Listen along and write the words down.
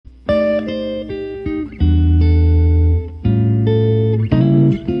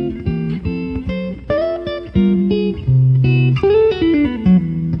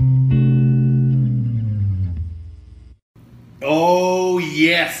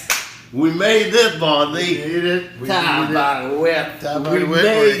We made it, buddy. We made it. Tabarouette. We We're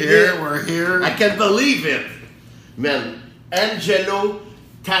made here. it. We're here. I can't believe it. Man, Angelo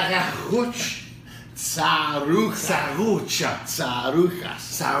Tarahuch. Sarucas,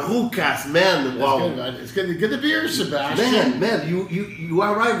 man. Wow. It's good to be here, Sebastian. Man, you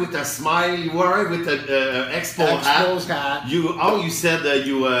arrived with a smile. You arrived with an Expos hat. You said that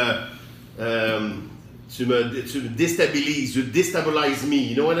tu me destabilize me.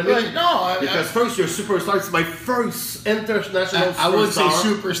 You know what I mean? Right, no, because first you're superstar. It's my first international superstar. I would say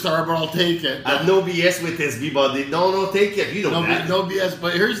superstar, but I'll take it. No BS with SB, buddy. No, take it. You know that. No BS.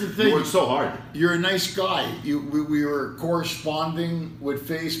 But here's the thing. You work so hard. You're a nice guy. We were corresponding with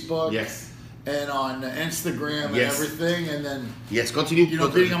Facebook. Yes. And on Instagram and Yes. everything, and then continue. You know,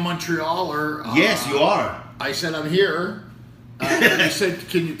 being a Montrealer. Yes, you are. I said I'm here. You said,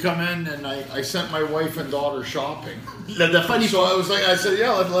 "Can you come in?" And I sent my wife and daughter shopping. The funny. So I was like, I said,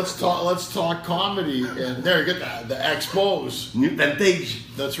 "Yeah, let's talk comedy." And there, you get the expos. New Vantage.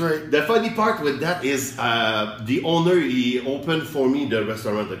 That's right. The funny part with that is the owner, he opened for me the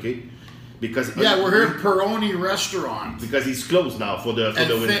restaurant, okay? Because we're here at Peroni Restaurant. Because he's closed now for the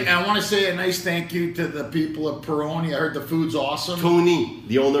winter. I want to say a nice thank you to the people at Peroni. I heard the food's awesome. Tony,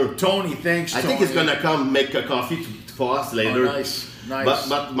 the owner. Tony, thanks. I think he's gonna come make a coffee for us later. Oh, nice.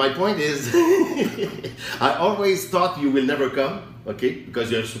 But my point is, I always thought you will never come, okay? Because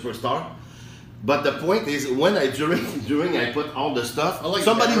you're a superstar. But the point is, when during I put all the stuff,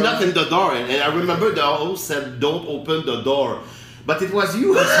 somebody knocked in the door, and I remember the host said, "Don't open the door." But it was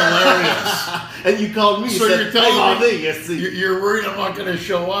you. That's hilarious. And you called me. So you you're telling me yes, you're worried I'm not going to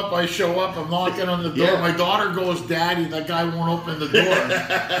show up. I show up. I'm knocking on the door. Yeah. My daughter goes, "Daddy, that guy won't open the door."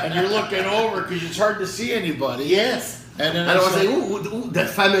 And you're looking over because it's hard to see anybody. Yes. And then I was like, ooh, that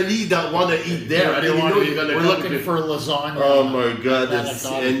family that want to eat there. I didn't know you're going to We're looking for lasagna. Oh my God.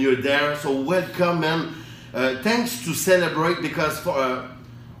 And you're there. So welcome, man. Thanks to celebrate because for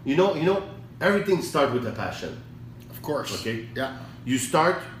you know, everything starts with a passion. Of course. Okay. Yeah. You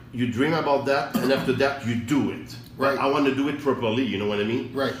start, you dream about that, and after that, you do it. Right. I want to do it properly. You know what I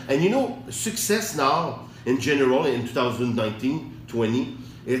mean? Right. And you know, success now in general in 2019, 20,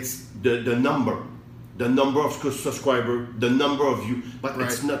 it's the number of subscribers, the number of you. But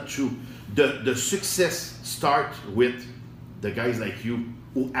it's not true. The success starts with the guys like you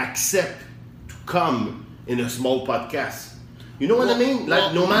who accept to come in a small podcast. You know what I mean?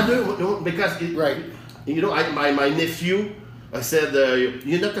 Like no matter because you know, my nephew, I said,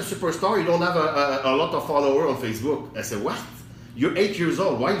 "You're not a superstar. You don't have a lot of followers on Facebook." I said, "What? You're 8 years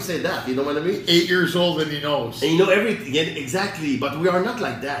old. Why you say that?" You know what I mean? 8 years old and he knows. And you know everything. Yeah, exactly. But we are not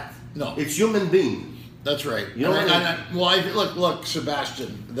like that. No. It's human being. That's right. You know look,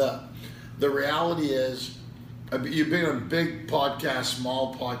 Sebastian. The reality is, you've been on big podcast,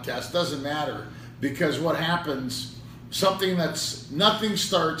 small podcast, doesn't matter, because what happens, nothing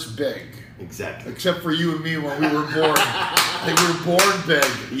starts big. Exactly. Except for you and me when we were born. Like we were born big.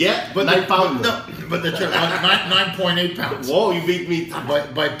 Yeah, but 9 pounds. No, but the 9.8 pounds. Whoa, you beat me.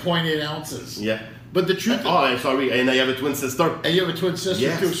 By 0.8 ounces. Yeah. But the truth. Oh, I'm sorry. And I have a twin sister. And you have a twin sister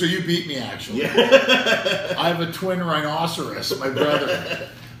yes. too, so you beat me actually. Yeah. I have a twin rhinoceros, my brother.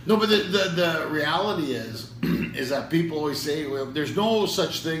 No, but the reality is that people always say, well, there's no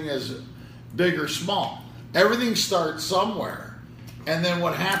such thing as big or small. Everything starts somewhere. And then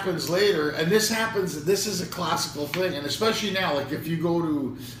what happens later, and this is a classical thing, and especially now, like if you go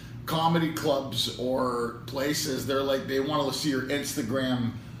to comedy clubs or places, they want to see your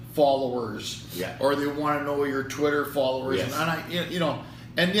Instagram followers, or they want to know your Twitter followers,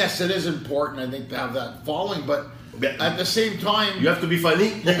 and yes, it is important, I think, to have that following, but at the same time, you have to be funny.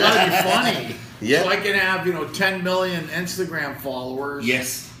 You got to be funny. Yeah. So I can have 10 million Instagram followers.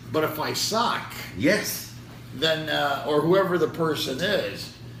 Yes. But if I suck. Yes. Then or whoever the person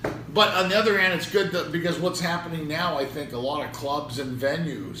is. But on the other hand, it's good because what's happening now, I think a lot of clubs and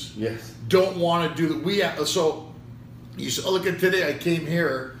venues don't want to do that. So you look at today. I came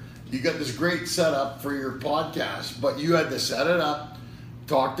here. You got this great setup for your podcast, but you had to set it up,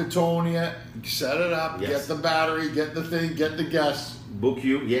 talk to Tony, set it up, get the battery, get the thing, get the guests. Book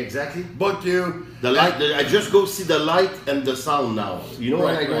you, yeah, exactly. Book you. The light. I just go see the light and the sound now. You know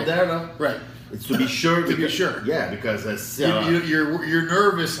when I go there now. Right. It's to be sure. To be sure. Yeah, because you're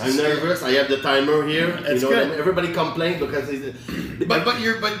nervous. I'm nervous. I have the timer here. That's good. Everybody complains because. But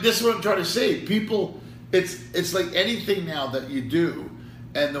this is what I'm trying to say. People, it's like anything now that you do,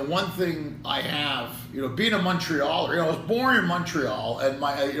 and the one thing I have, being a Montrealer, I was born in Montreal, and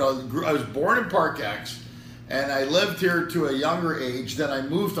I was born in Park X, and I lived here to a younger age. Then I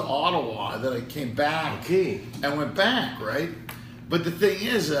moved to Ottawa. Then I came back and went back, right? But the thing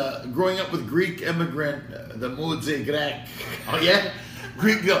is, growing up with Greek immigrant, the Mudze Grek, Oh yeah.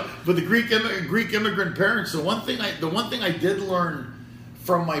 but the Greek immigrant parents, the one thing I did learn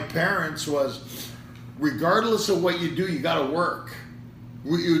from my parents was, regardless of what you do, you got to work.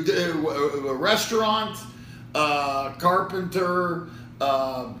 A restaurant, carpenter,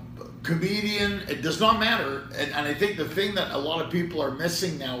 comedian, it does not matter. And I think the thing that a lot of people are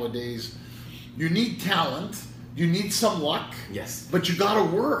missing nowadays, you need talent, you need some luck. Yes. But you got to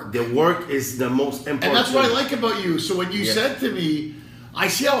work. The work is the most important. And that's what I like about you. So when you said to me, I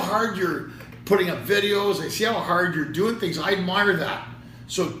see how hard you're putting up videos, I see how hard you're doing things, I admire that.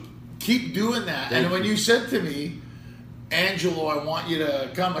 So keep doing that. Thank and when you said to me, Angelo, I want you to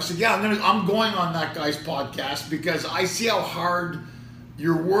come, I said, yeah, I'm going on that guy's podcast because I see how hard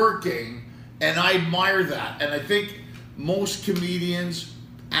you're working, and I admire that. And I think most comedians,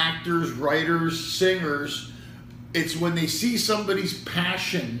 actors, writers, singers, it's when they see somebody's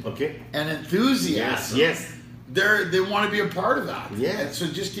passion and enthusiasm. Yes. They want to be a part of that. Yeah. And so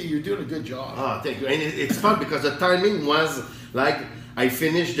you're doing a good job. Oh, thank you. And it's fun because the timing was like I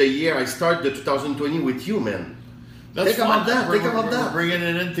finished the year. I started the 2020 with you, man. Think about that. We're bringing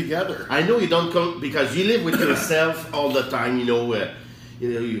it in together. I know you don't come because you live with yourself all the time. You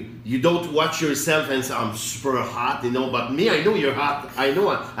don't watch yourself and say, I'm super hot, But me, I know you're hot. I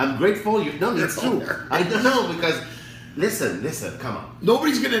know. I'm grateful. It's true. I don't know because. Listen, come on.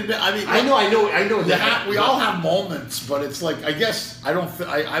 Nobody's gonna admit. I mean, I know. We all have moments, but it's like I guess I don't.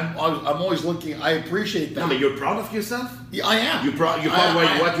 I'm always looking. I appreciate that. I mean, you're proud of yourself. Yeah, I am. You're proud of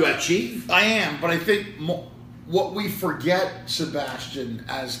what you achieve. I am, but I think what we forget, Sebastian,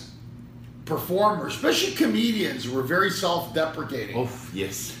 as performers, especially comedians, we're very self-deprecating. Oh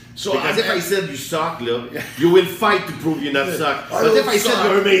yes. So because if I said you suck, you will fight to prove you're not suck. But if I said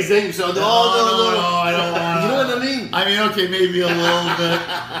you're amazing, you say, no, I don't want. You know what I mean? I mean, okay, maybe a little bit.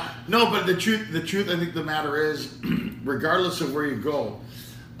 No, but the truth, I think the matter is, regardless of where you go,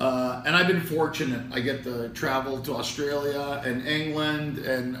 and I've been fortunate. I get to travel to Australia and England,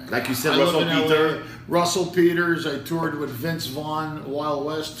 and like you said, Russell Peters. I toured with Vince Vaughn, Wild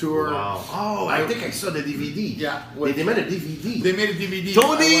West tour. Wow! Oh, I think I saw the DVD. Yeah, they made a DVD. They made a DVD.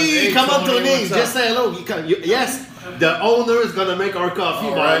 Tony, come on, Tony! Just say hello. Yes, the owner is gonna make our coffee.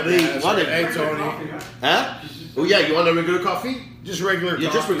 Hey, Tony. Huh? Oh yeah, you want a regular coffee? Just regular coffee.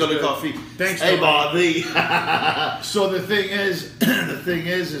 Yeah, just regular coffee. Thanks, hey, Bobby. So the thing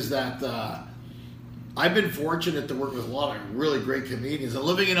is that I've been fortunate to work with a lot of really great comedians. And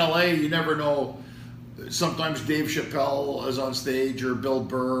living in LA, you never know. Sometimes Dave Chappelle is on stage, or Bill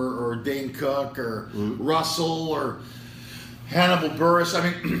Burr, or Dane Cook, or Russell, or Hannibal Buress.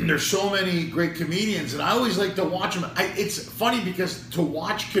 I mean, there's so many great comedians, and I always like to watch them. It's funny because to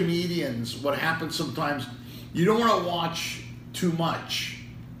watch comedians, what happens sometimes, you don't want to watch too much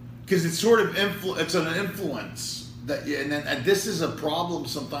because it's sort of it's an influence that and this is a problem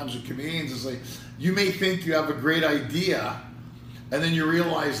sometimes with comedians. It's like you may think you have a great idea, and then you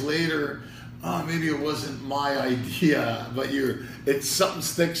realize later, oh, maybe it wasn't my idea, but it's something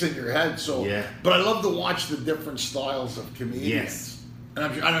sticks in your head. So yeah. But I love to watch the different styles of comedians. Yes. And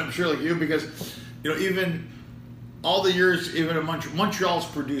I'm sure like you, because even all the years, even in Montreal's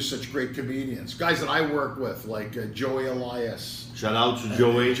produced such great comedians. Guys that I work with, like Joey Elias. Shout out to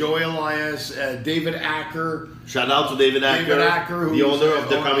Joey. Joey Elias, David Acker. Shout out to David Acker. David Acker, the owner of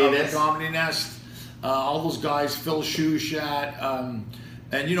the Comedy Nest. All those guys, Phil Shushat,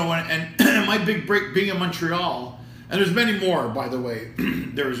 and my big break being in Montreal. And there's many more, by the way.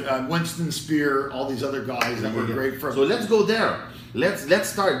 There's Winston Spear, all these other guys that were great for. So let's go there. Let's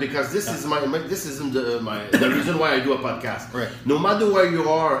start because this is the reason why I do a podcast. Right. No matter where you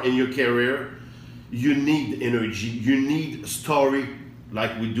are in your career, you need energy. You need story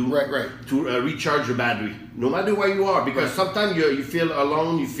like we do. Right. To recharge your battery. No matter where you are, because sometimes you feel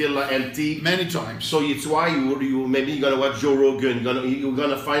alone, you feel empty. Many times. So it's why you maybe you're gonna watch Joe Rogan. You're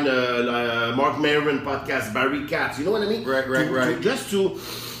gonna find a Mark Maron podcast, Barry Katz. You know what I mean? Right. Just to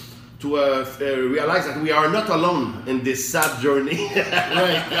realize that we are not alone in this sad journey.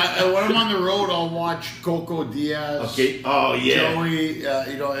 Right. When I'm on the road, I'll watch Coco Diaz. Okay. Oh yeah. Joey,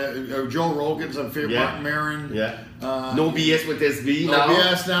 Joe Rogan's on favorite. Yeah. Mark Maron. Yeah. No BS with SB. No now.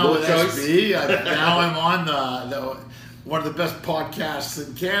 BS now no with choice. SB. Now I'm on the one of the best podcasts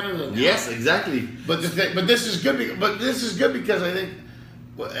in Canada now. Yes, exactly. But this is good. Because I think,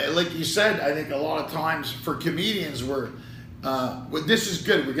 like you said, I think a lot of times for comedians this is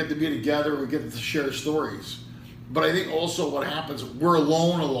good. We get to be together. We get to share stories. But I think also what happens, we're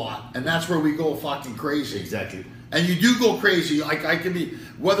alone a lot, and that's where we go fucking crazy. Exactly. And you do go crazy. Like I can be,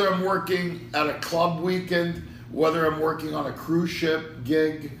 whether I'm working at a club weekend whether I'm working on a cruise ship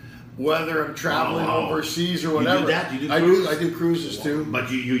gig, whether I'm traveling overseas or whatever. You do that? You do cruise? I do cruises too.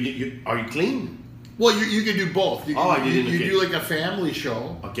 But you are you clean? Well, you can do both. You do like a family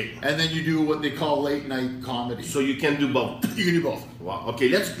show. Okay. And then you do what they call late night comedy. So you can do both. You can do both. Wow. Okay,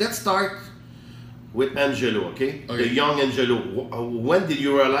 let's start with Angelo, okay? The young Angelo. When did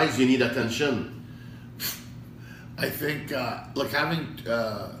you realize you need attention? I think, having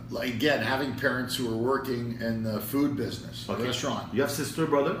parents who are working in the food business, restaurant. You have sister,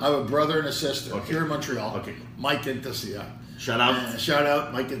 brother? I have a brother and a sister here in Montreal. Okay. Mike and Tessia. Shout out. Shout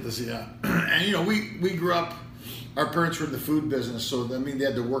out, Mike and Tessia. And, you know, we grew up, our parents were in the food business, so, I mean, they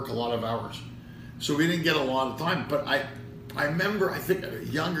had to work a lot of hours. So we didn't get a lot of time. But I remember, I think at a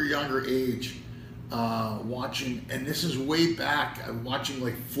younger age, watching, and this is way back, watching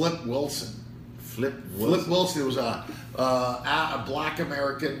like Flip Wilson. Flip Wilson was a Black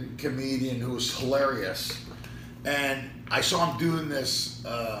American comedian who was hilarious, and I saw him doing this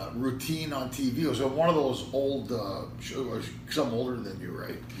routine on TV. It was on one of those old shows. I'm older than you,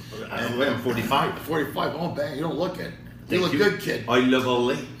 right? I'm 45. 45. Oh, bang! You don't look it. You look good, kid. Oil of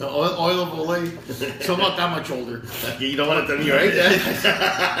Olay. Oil of Olay. So I'm not that much older. You don't want to tell me, right?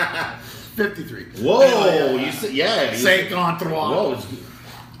 53. Whoa! Anyway, you said, yeah. Saint Antoine. Whoa.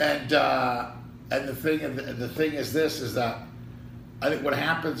 And the thing is this, is that I think what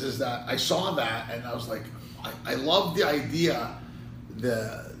happens is that I saw that and I was like, I love the idea,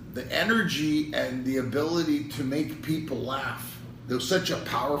 the energy and the ability to make people laugh. It was such a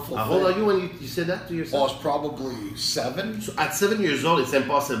powerful thing. How old are you when you said that to yourself? I was probably 7. So at 7 years old, it's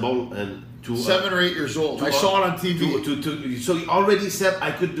impossible to 7 or 8 years old. I saw it on TV. So you already said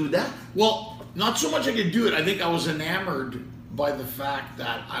I could do that? Well, not so much I could do it. I think I was enamored by the fact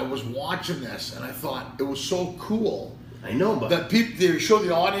that I was watching this and I thought it was so cool. I know, but that they show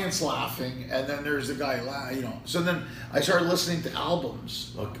the audience laughing, and then there's the guy, you know. So then I started listening to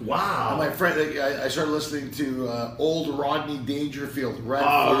albums. Okay. Wow! And my friend, I started listening to old Rodney Dangerfield. Red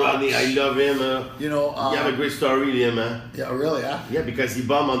Fox. Rodney, I love him. You know, you have a great story with him, huh? Yeah, really, yeah. Yeah, because he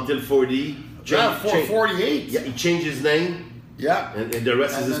bombed until 40. 48. Yeah, he changed his name. Yeah, and the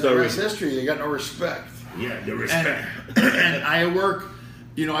rest is history. The rest is history. They got no respect. Yeah, the respect. And I work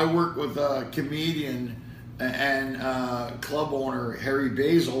with a comedian and club owner Harry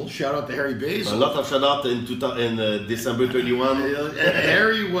Basil. Shout out to Harry Basil. A lot of shout out in December 31.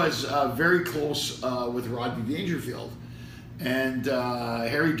 Harry was very close with Rodney Dangerfield, and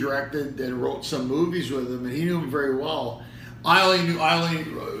Harry directed and wrote some movies with him, and he knew him very well. I only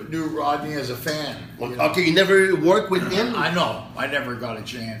knew Rodney as a fan. You know? Okay, you never worked with him? I know. I never got a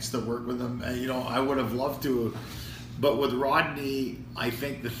chance to work with him. You know, I would have loved to, but with Rodney, I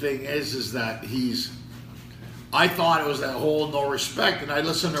think the thing is that I thought it was that whole no respect, and I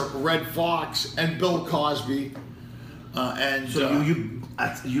listened to Red Fox and Bill Cosby, and so you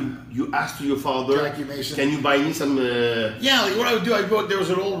asked your father, Jackie Mason, can you buy me some? Yeah, like what I would do, I'd go. There was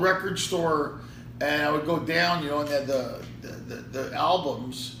an old record store, and I would go down, you know, and they had the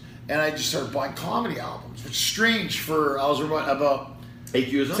albums, and I just started buying comedy albums, which is strange for I was about 8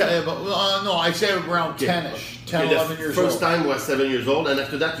 years old. No, I'd say around 10ish, 10, 11 years old. First time was 7 years old, and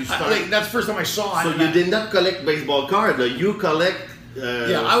after that you started. That's the first time I saw it. So you did not collect baseball cards. You collect.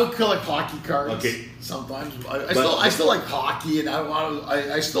 Yeah, I would collect hockey cards. Okay. Sometimes I still like hockey, and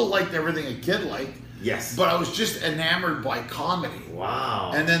I still liked everything a kid liked. Yes. But I was just enamored by comedy.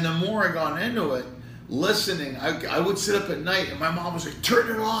 Wow. And then the more I got into it, listening, I would sit up at night, and my mom was like, "Turn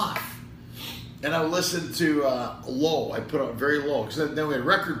it off." And I would listen to low. I put it very low because then we had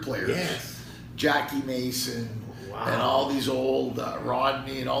record players. Yes. Jackie Mason. Wow. And all these old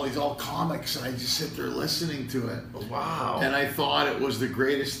Rodney and all these old comics, and I just sit there listening to it. Wow. And I thought it was the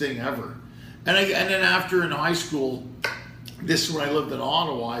greatest thing ever. And then after in high school, this is when I lived in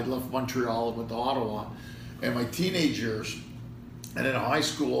Ottawa. I left Montreal and went to Ottawa in my teenage years. And in high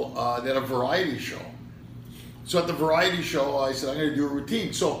school, they had a variety show. So at the variety show, I said, I'm going to do a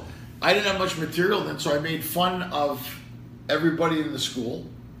routine. So I didn't have much material then, so I made fun of everybody in the school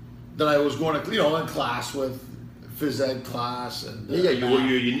that I was going to, in class with, phys ed class. And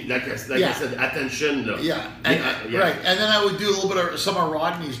you like I said, attention. Though. Yeah. Right. And then I would do a little bit of some of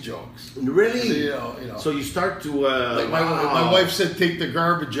Rodney's jokes. Really? So, So you start to... my wife said, take the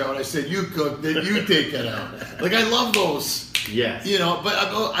garbage out. I said, you cook, then you take it out. Like, I love those. Yes. But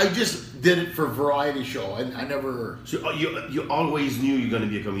I just did it for variety show. I never... So you always knew you're going to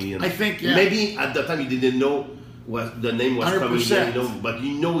be a comedian? I think, yeah. Maybe at the time you didn't know what the name was 100%. comedian, but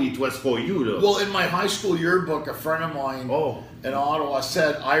you know it was for you, though. Well, in my high school yearbook, a friend of mine in Ottawa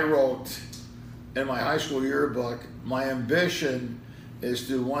said, I wrote in my high school yearbook, my ambition is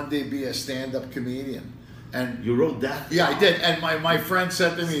to one day be a stand-up comedian. And You wrote that? yeah, I did. And my friend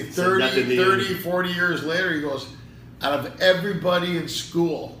said to me 30, 40 years later, he goes, out of everybody in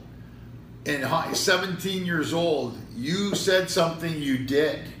school, 17 years old, you said something you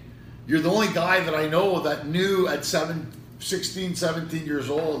did. You're the only guy that I know that knew at 16, 17 years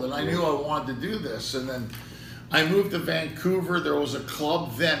old, and I knew I wanted to do this. And then I moved to Vancouver. There was a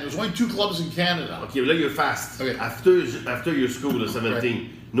club then. There was only 2 clubs in Canada. Okay, well, you're fast. Okay. After your school at 17,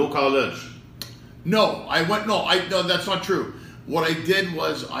 no college. No, no, that's not true. What I did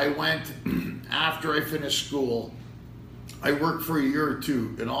was I went, after I finished school, I worked for a year or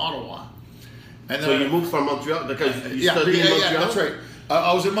 2 in Ottawa. And So you moved from Montreal because you studied in Montreal? Yeah, that's right.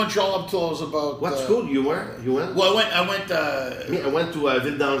 I was in Montreal up till I was about... What school you went? Well, I went I went to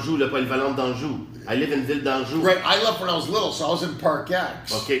Ville d'Anjou, Le Polyvalent d'Anjou. I live in Ville d'Anjou. Right, I left when I was little, so I was in Park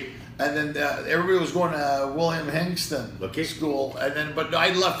X. Okay. And then everybody was going to William Hingston School. And then, but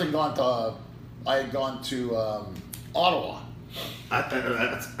I left and I had gone to Ottawa. At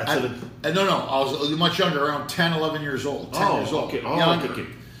No, I was much younger, around 10, 11 years old. 10 years old. Okay. Okay.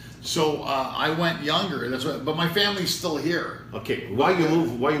 So I went younger. That's right. But my family's still here. Okay. Why you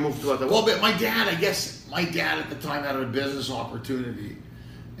move to Ottawa? Well, but my dad at the time had a business opportunity.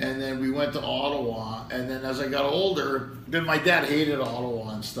 And then we went to Ottawa. And then as I got older, then my dad hated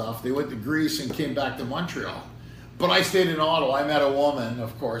Ottawa and stuff. They went to Greece and came back to Montreal. But I stayed in Ottawa. I met a woman,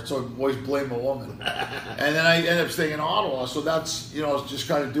 of course, so I always blame a woman. And then I ended up staying in Ottawa. So that's, just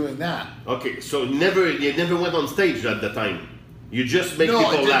kind of doing that. Okay. So you never went on stage at the time. You just make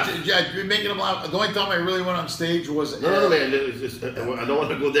people laugh. Yeah, making them laugh. The only time I really went on stage was... No, man. I don't want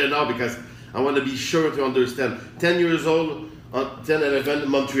to go there now because I want to be sure to understand. 10 years old, 10, 11,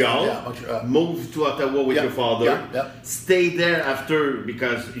 Montreal. Yeah, Montreal. Moved to Ottawa with your father. Yep. Stay there after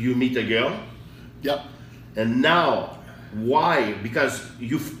because you meet a girl. Yep. And now, why? Because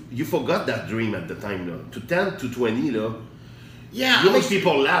you forgot that dream at the time, though. To 10 to 20, though. Yeah. You make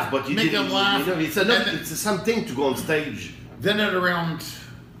people laugh, but you make didn't. Them laugh. It's something to go on stage. Then at around,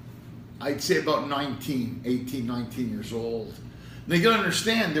 I'd say about 18, 19 years old. Now you gotta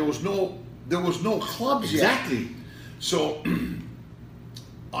understand, there was no clubs yet. Exactly. So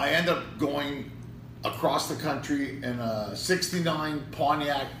I ended up going across the country in a 69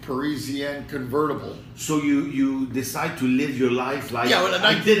 Pontiac Parisienne convertible. So you decide to live your life like... Yeah, well,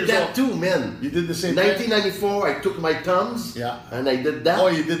 I did that too, man. You did the same thing? 1994, I took my Tums. Yeah. And I did that. Oh,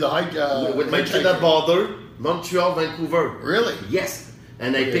 you did the hike... with my peanut butter, Montreal, Vancouver. Really? Yes.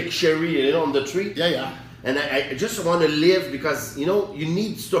 And I picked cherry on the tree. Yeah. And I just want to live because, you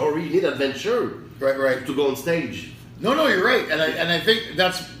need story, you need adventure. Right. To go on stage. No, you're right, and I think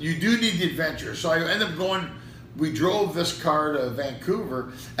you do need the adventure. So I ended up going. We drove this car to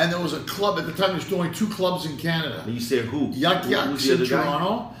Vancouver, and there was a club at the time. There's only 2 clubs in Canada. And you say who? Yuck Who's in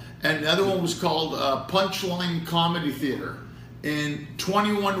Toronto, and the other one was called Punchline Comedy Theater in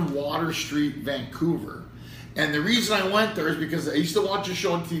 21 Water Street, Vancouver. And the reason I went there is because I used to watch a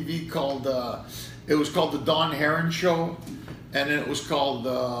show on TV called it was called the Don Herron Show. And then it was called,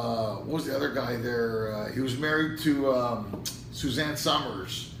 what was the other guy there? He was married to Suzanne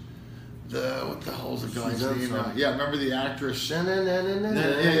Summers. What the hell was the guy's name? Yeah, remember the actress? Yeah.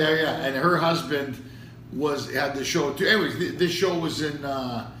 And her husband had the show too. Anyways, this show was in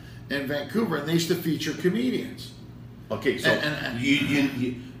Vancouver, and they used to feature comedians. Okay, so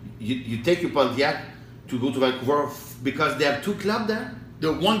you take your Pontiac to go to Vancouver because they have 2 clubs there?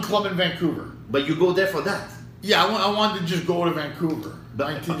 The 1 club in Vancouver. But you go there for that? Yeah, I wanted to just go to Vancouver.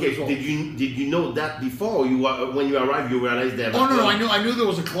 But okay, did you know that before? When you arrived, you realized that? Oh no, I knew there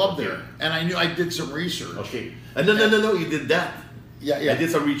was a club there, and I did some research. Okay, no, you did that. Yeah. I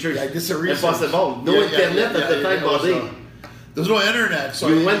did some research. Yeah, I did some research. Impossible. No internet at the time, buddy. There's no internet, so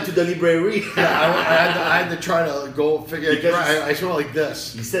you went to the library. I had to try to go figure it out. I saw like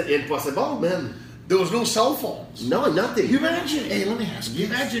this. You said impossible, man. There was no cell phones. No, nothing. You imagine? Hey, let me ask you.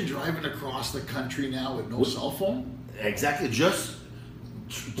 Imagine driving across the country now with no cell phone. Exactly. Just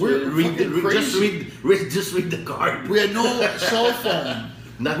read the card. We had no cell phone.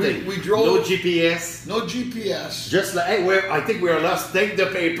 Nothing. We drove. No GPS. No GPS. Just like, hey, I think we are lost. Take the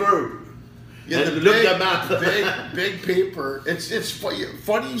paper. Yeah, and look at the map. big paper. It's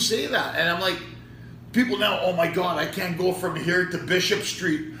funny you say that, and I'm like, people now. Oh my God, I can't go from here to Bishop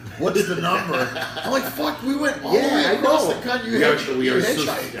Street. What's the number? I'm like, fuck, we went all the way across the country. We are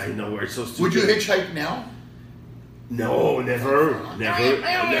hitchhiked. I know, we're so stupid. Would you hitchhike now? No, never. I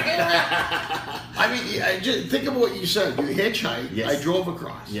mean, just think of what you said. You hitchhiked. Yes. I drove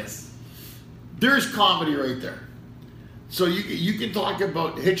across. Yes. There's comedy right there. So you can talk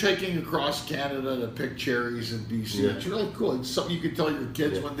about hitchhiking across Canada to pick cherries in BC. Yeah. It's really cool. It's something you could tell your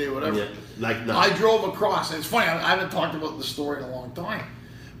kids one day, whatever. Yeah. Like now. I drove across, and it's funny. I haven't talked about the story in a long time,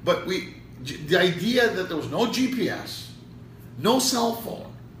 but the idea that there was no GPS, no cell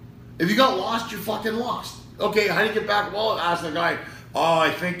phone. If you got lost, you're fucking lost. Okay, how do you get back? Well, ask the guy. Oh,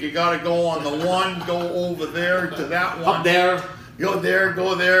 I think you got to go on the one, go over there to that one. Up there. Go there,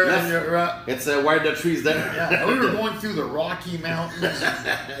 go there. Left. And you're, It's where the trees there. yeah, we were going through the Rocky Mountains.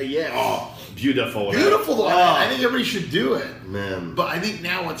 Yeah. Oh, beautiful. Beautiful, though. Oh. I think everybody should do it. Man. But I think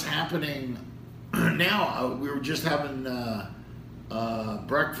now what's happening, we were just having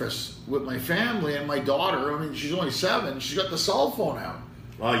breakfast with my family and my daughter. I mean, she's only 7. She's got the cell phone out.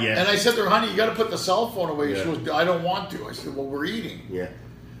 Oh, yeah. And I said to her, honey, you got to put the cell phone away. Yeah. She goes, I don't want to. I said, well, we're eating. Yeah.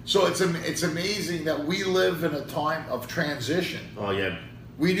 So it's amazing that we live in a time of transition. Oh, yeah.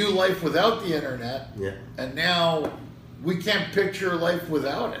 We knew life without the internet, Yeah. and now we can't picture life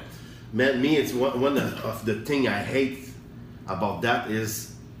without it. Man, me, it's one of the thing I hate about that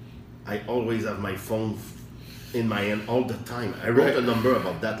is I always have my phone in my hand all the time. I wrote a number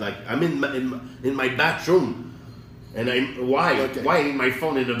about that. Like, I'm in my bathroom. And why in my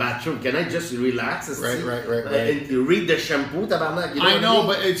phone in the bathroom? Can I just relax and see? Right. And read the shampoo, tabarnak? You know I what know, mean?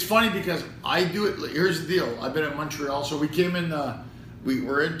 but it's funny because I do it. Here's the deal. I've been in Montreal, so we came in. We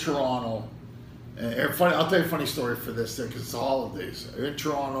were in Toronto. Funny, I'll tell you a funny story for this thing because it's the holidays. I'm in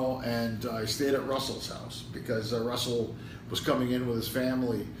Toronto, and I stayed at Russell's house because Russell was coming in with his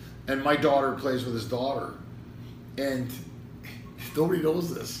family, and my daughter plays with his daughter. And nobody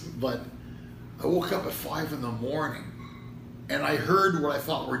knows this, but I woke up at 5 in the morning, and I heard what I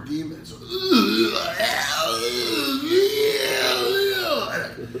thought were demons.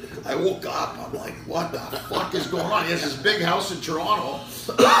 I woke up. I'm like, what the fuck is going on? He has this big house in Toronto.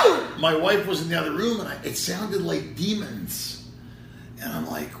 My wife was in the other room, and it sounded like demons. And I'm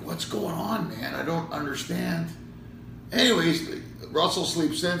like, what's going on, man? I don't understand. Anyways, Russell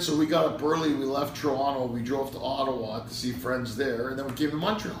sleeps in, so we got up early. We left Toronto. We drove to Ottawa to see friends there, and then we came to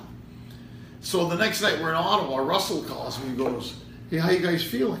Montreal. So the next night we're in Ottawa. Russell calls me. He goes, hey, how you guys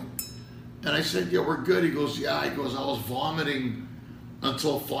feeling? And I said, yeah, we're good. He goes, yeah. He goes, I was vomiting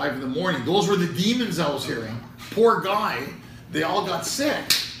until 5 in the morning. Those were the demons I was hearing. Poor guy. They all got sick.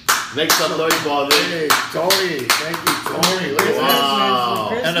 Make some noise, Bobby. Hey, Tony. Thank you, Tony. Look at Wow.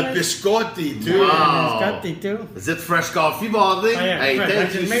 that. And a biscotti, too. Wow. Biscotti, too. Is it fresh coffee, Bobby? Oh, yeah, Hey, fresh. I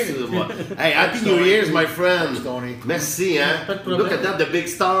thank just you made so it. much. Hey, Happy New Year's, my friend. Thanks, Tony. Merci, hein? Pas de problème. Look at that, the big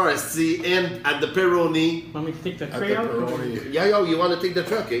star I see in at the Peroni. Want me to take the At tray the out? Peroni. Yeah, yo, you want to take the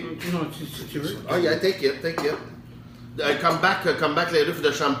truck, eh? No, it's yours. Oh, yeah, take it. Come back later for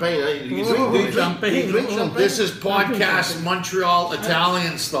the champagne, eh? You Oh, drink champagne. champagne? This is podcast Montreal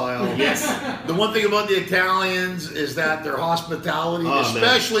Italian style. Yes. The one thing about the Italians is that their hospitality, Oh, man.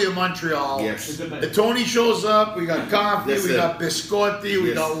 especially in Montreal. Yes. If Tony shows up, we got coffee, That's we it. got biscotti, we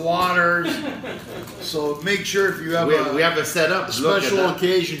Yes. got waters. So make sure if you have We have a setup. a Look at special that.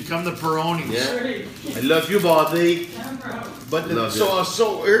 occasion, come to Peroni's. Yeah. I love you, Bobby. But Love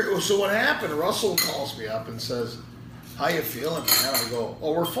so what happened? Russell calls me up and says, "How you feeling, man?" I go,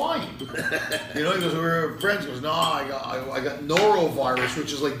 "Oh, we're fine." You know, he goes, "We're friends." He goes, "No, I got norovirus,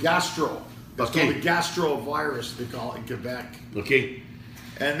 which is like gastro. It's Okay. called the gastrovirus. They call it in Quebec." Okay.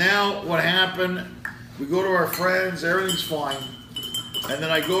 And now what happened? We go to our friends. Everything's fine. And then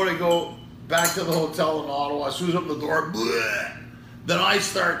I go back to the hotel in Ottawa. As soon as I open the door, bleh, then I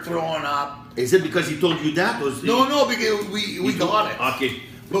start throwing up. Is it because he told you that? Or No, because we got it. Okay.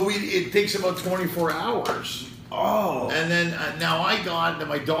 But it takes about 24 hours. Oh. And then now I got it, and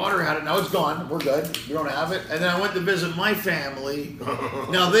my daughter had it. Now it's gone. We're good. We don't have it. And then I went to visit my family.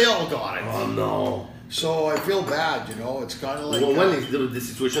 Now they all got it. Oh, no. So I feel bad, you know. It's kind of like Well, when is the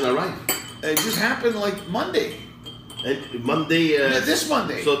situation arrived? it just happened like Monday. And Monday. This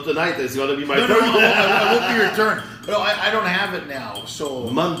Monday. So tonight is going to be my No, turn. I won't be your turn. No, I don't have it now. So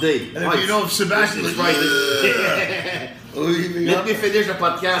Monday. And if you know if Sebastian is is right. Let me finish the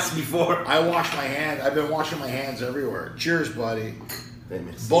podcast before. I wash my hands. I've been washing my hands everywhere. Cheers, buddy.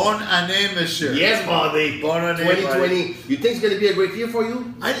 Merci. Bonne année, monsieur. Yes, Bobby. Bonne année, 2020. You think it's going to be a great year for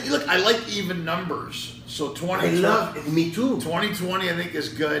you? I like even numbers. So 2020, Me too. 2020 I think is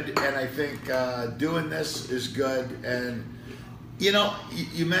good, and I think doing this is good. And you know,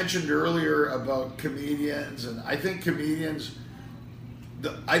 you mentioned earlier about comedians, and I think comedians.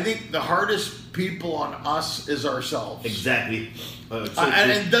 I think the hardest people on us is ourselves. Exactly.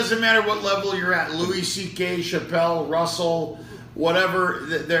 And it doesn't matter what level you're at. Louis C.K., Chappelle, Russell, whatever.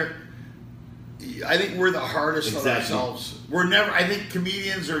 I think we're the hardest on Exactly. ourselves. We're never. I think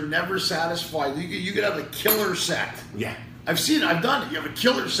comedians are never satisfied. You could have a killer set. Yeah. I've seen it. I've done it. You have a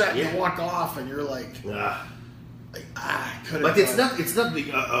killer set, and Yeah. you walk off, and you're like, Ah. I could have. But it's not. It's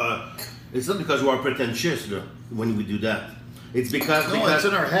not because we are pretentious though, when we do that. It's because No, it's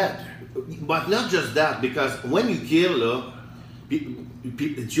in our head. But not just that, because when you kill,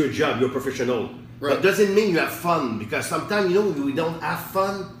 it's your job, you're professional. Right. But doesn't mean you have fun, because sometimes, we don't have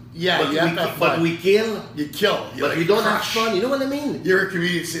fun. Yeah, but you have to have But fun. we kill, You kill. You but like we don't crush. have fun, you know what I mean? You're a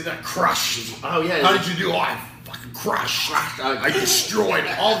comedian, say that crushed. Oh, yeah. How did you do? Oh, I fucking crushed. I destroyed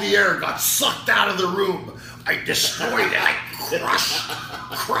it. All the air got sucked out of the room. I destroyed it. I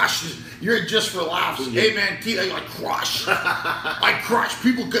crushed. You're just for laughs. Hey man, Keith, I crushed. I crushed.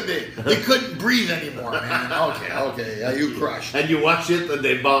 People they couldn't breathe anymore, man. Okay, yeah, you crushed. And you watch it and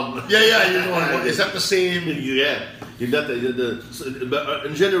they bomb. Yeah, you're going, is that the same? Yeah. You're not but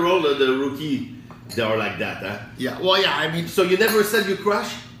in general, the rookie, they are like that, huh? Yeah, well, yeah, I mean, So you never said you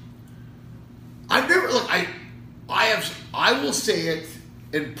crush? I've never, look, I will say it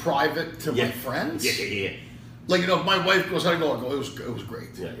in private to my friends. Yeah. Like, if my wife goes, I go, it was great.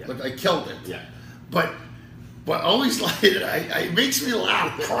 Yeah. Like, I killed it. Yeah. But always like it makes me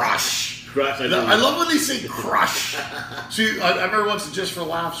laugh. Crush. Crush. I love when they say crush. See, I remember once Just for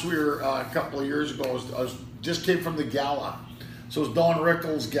Laughs, we were a couple of years ago. I was just came from the gala, so it was Don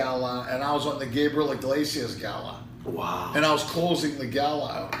Rickles' gala, and I was on the Gabriel Iglesias gala. Wow. And I was closing the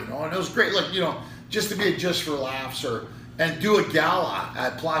gala out, and it was great. Like, just to be at Just for Laughs and do a gala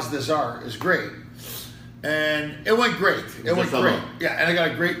at Place des Arts is great. And it went great. It went great. Yeah, and I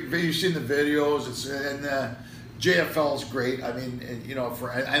got a great. You've seen the videos. JFL is great. I mean,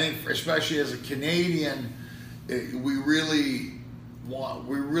 I think especially as a Canadian, we really want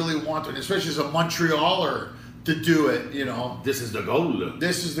to, especially as a Montrealer, to do it. This is the goal.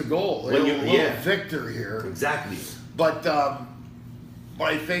 This is the goal. When Victor here. Exactly. But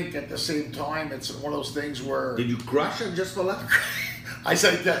I think at the same time, it's one of those things where. Did you crush it just for that? I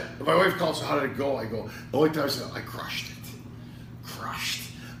said that. If my wife calls, how did it go? I go, the only time I said, I crushed it. Crushed.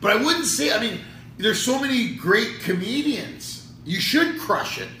 But I wouldn't say, there's so many great comedians. You should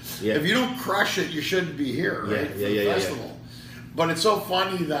crush it. Yeah. If you don't crush it, you shouldn't be here, right? For the festival. But it's so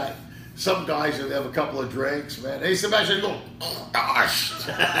funny that some guys, they have a couple of drinks, man. Hey, Sebastian, I go, crushed.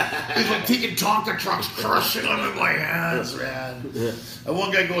 He's like taking Tonka trucks, crushing them in my hands, man. Yeah. And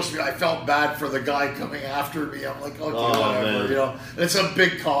one guy goes to me, I felt bad for the guy coming after me. I'm like, okay, whatever, man. And it's a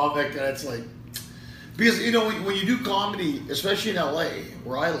big comic, and it's like, because, when you do comedy, especially in LA,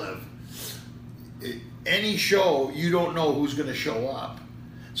 where I live, any show, you don't know who's going to show up.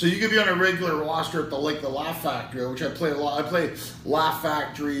 So you could be on a regular roster at the Laugh Factory, which I play a lot. I play Laugh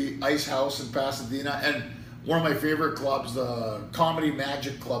Factory, Ice House in Pasadena, and one of my favorite clubs, the Comedy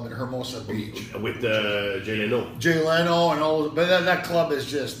Magic Club in Hermosa Beach. With Jay Leno. Jay Leno and all, but that club is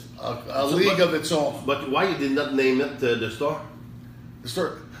just a league of its own. But why you did not name it the store? The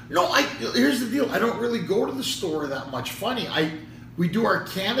store? No, here's the deal. I don't really go to the store that much. Funny, we do our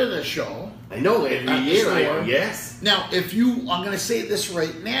Canada show. I know, every year, yes. Now, I'm going to say this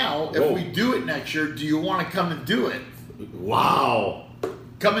right now, if we do it next year, do you want to come and do it? Wow.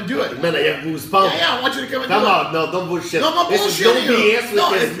 Come and do it. Man, I have goosebumps. Yeah, I want you to come and do it. Come on, no, don't bullshit. No, I'm not bullshitting No BS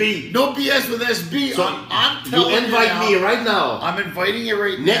with SB. No BS with SB. So I'm telling you you invite me right now. I'm inviting you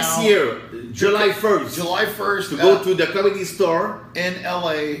right now. Next year, July 1st. July 1st. To go to the Comedy Store. In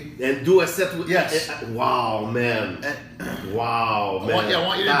LA. And do a set with... Yes. Wow, man. Wow, man. I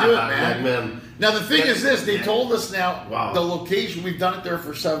want you to do it, man. Now, the thing is this. They told us now, the location, we've done it there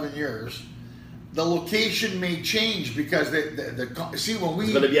for 7 years. The location may change because see, when we...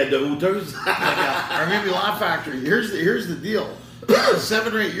 It's going to be at the Hooters? Or maybe Laugh Factory. Here's the deal.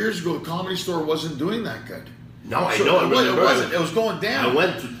 7 or 8 years ago, the Comedy Store wasn't doing that good. No, I know. It wasn't. It was going down. I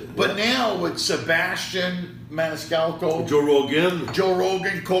went to... But now with Sebastian Maniscalco, Joe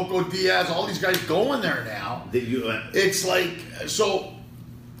Rogan, Coco Diaz, all these guys going there now. It's like, so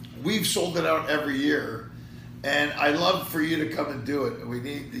we've sold it out every year. And I'd love for you to come and do it. We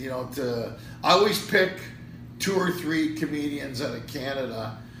need, I always pick 2 or 3 comedians out of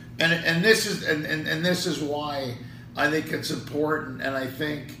Canada. And this is why I think it's important. And I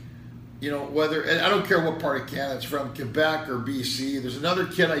think, whether, and I don't care what part of Canada it's from, Quebec or BC. There's another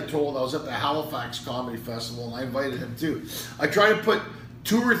kid I was at the Halifax Comedy Festival, and I invited him too. I try to put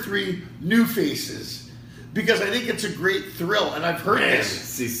 2 or 3 new faces because I think it's a great thrill. And I've heard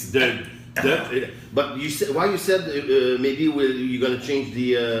this. But you said maybe you're going to change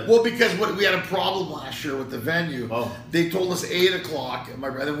the... Well, because we had a problem last year with the venue. Oh. They told us 8 o'clock, and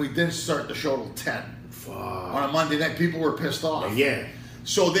then we didn't start the show till 10 on a Monday night. People were pissed off. Yeah.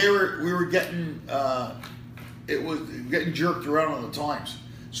 So we were getting, it was getting jerked around on the times.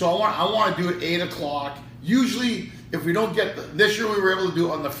 So I want to do it 8 o'clock. Usually, if we don't get this year, we were able to do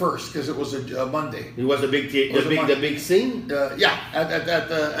it on the 1st because it was a Monday. It was a big the big scene. Yeah, at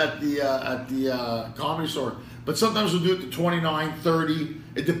the Comedy Store. But sometimes we'll do it to 29, 30.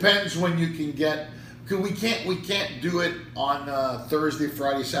 It depends when you can get. Cause we can't do it on Thursday,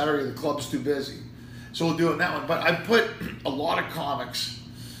 Friday, Saturday. The club's too busy, so we'll do it on that one. But I put a lot of comics.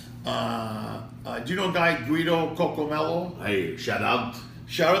 Do you know a guy Guido Cocomello? Hey, shout out.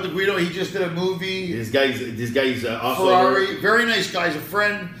 Shout out to Guido. He just did a movie. This guy's awesome. Ferrari, very nice guy. He's a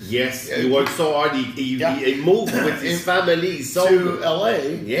friend. Yes, he worked so hard. He moved with his family to LA.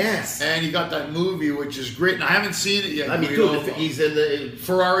 Yes, and he got that movie, which is great. And I haven't seen it yet. I mean, Guido. he's in the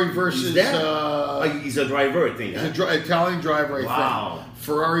Ferrari versus. He's a driver, I think. He's an Italian driver, I think. Wow.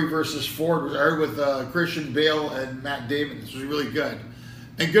 Ferrari versus Ford was aired with Christian Bale and Matt Damon. This was really good,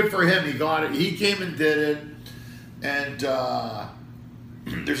 and good for him. He got it. He came and did it, and.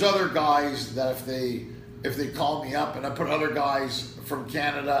 There's other guys that if they call me up, and I put other guys from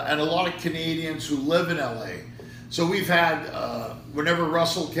Canada and a lot of Canadians who live in LA. So we've had whenever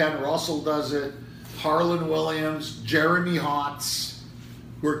Russell does it, Harlan Williams, Jeremy Hotz,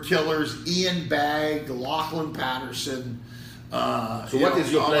 who are killers, Ian Bagg, Lachlan Patterson. So what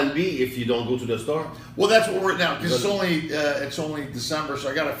is your plan B if you don't go to the store? Well, that's what we're now because it's only December,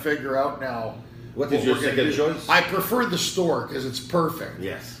 so I got to figure out now. What is your second choice? I prefer the store because it's perfect.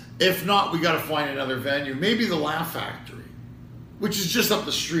 Yes. If not, we got to find another venue. Maybe the Laugh Factory, which is just up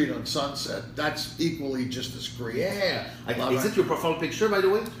the street on Sunset. That's equally just as great. Yeah. Is it your profile picture, by the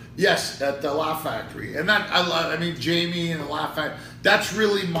way? Yes, at the Laugh Factory. And that I mean, Jamie and the Laugh Factory. That's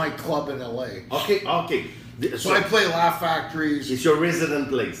really my club in LA. Okay. So I play Laugh Factories. It's your resident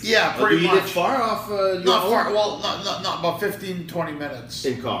place. Yeah, pretty much. Do you live far off? Not far. Well, not about 15, 20 minutes.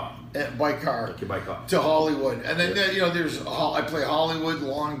 In car. By car. Okay, by car. To Hollywood. And then, there's, I play Hollywood,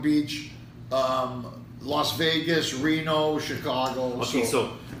 Long Beach, Las Vegas, Reno, Chicago. Okay,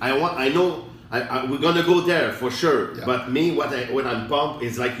 so I know we're gonna go there for sure. Yeah. But me, what I'm pumped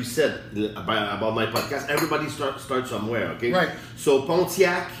is like you said about my podcast. Everybody starts somewhere. Okay. Right. So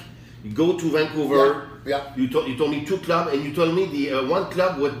Pontiac, you go to Vancouver. Yeah. You told me 2 clubs, and you told me the one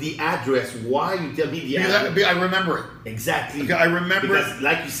club with the address. Why you tell me the address? I remember it. Exactly. Okay, I remember because,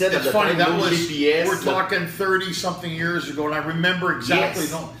 like you said, it's at the funny. time, That no was GPS. We're talking 30-something years ago, and I remember exactly.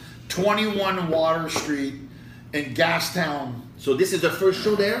 Yes. 21 Water Street in Gastown. So this is the first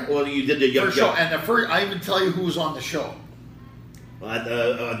show there, or you did the first show? And I even tell you who was on the show.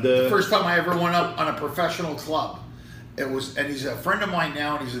 The first time I ever went up on a professional club. It was, and he's a friend of mine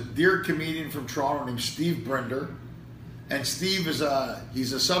now, and he's a dear comedian from Toronto named Steve Brinder. And Steve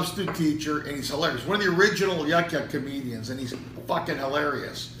he's a substitute teacher, and he's hilarious. One of the original Yuck Yuck comedians, and he's fucking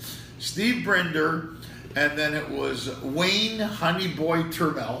hilarious. Steve Brinder, and then it was Wayne Honeyboy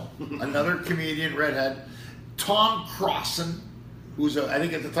Turmel, another comedian, redhead. Tom Crossan, who's I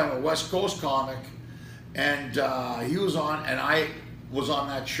think at the time a West Coast comic, and he was on, and I was on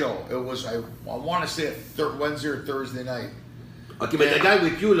that show. It was I want to say a Wednesday or Thursday night. Okay, but the guy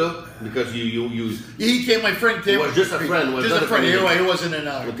with you, look, because you he came. My friend came. He was just a friend. Just a friend. Anyway, he wasn't in.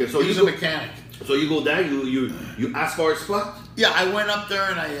 Okay, so he was a mechanic. So you go there. You ask for a spot. Yeah, I went up there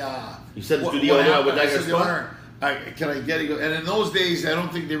and I. You said to the owner, I would like a spot. Can I get it? And in those days, I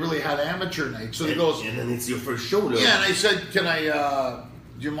don't think they really had amateur nights. So he goes, and then it's your first show, though. Yeah, and I said, can I?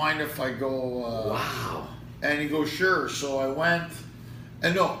 Do you mind if I go? Wow. And he goes, sure. So I went.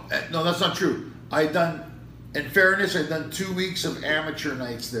 And no, that's not true. In fairness, I'd done 2 weeks of amateur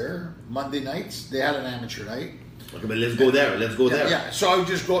nights there. Monday nights, they had an amateur night. Okay, but let's go there. Let's go there. Yeah, so I would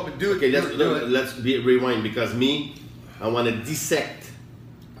just go up and do it. Okay, let's rewind, because I want to dissect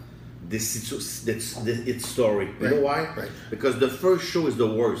its story. You know why? Right. Because the first show is the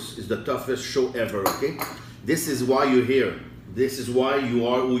worst. It's the toughest show ever, okay? This is why you're here. This is why you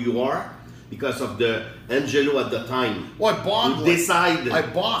are who you are. Because of the Angelo at the time. Well, I bombed. Who decided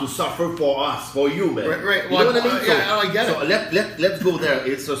to suffer for us, for you, man. Right. You know what I mean? Yeah, I get it. So let's go there.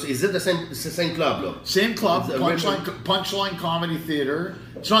 Is it the same club, look? Same club, Punchline Comedy Theater.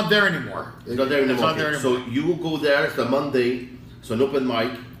 It's not there anymore. It's not there anymore. So you will go there. It's a Monday. So an open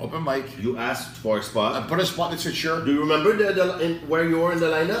mic. Open mic. You asked for a spot. I put a spot that said sure. Do you remember where you were in the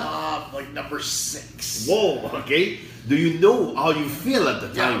lineup? Like number 6. Whoa. Okay. Do you know how you feel at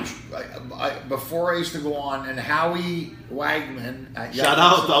the time? Yeah, before I used to go on, and Howie Wagman. Shout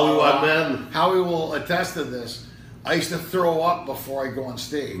out to Howie Wagman. Howie will attest to this. I used to throw up before I go on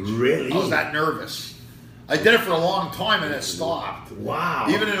stage. Really? I was that nervous. I did it for a long time and it stopped. Wow.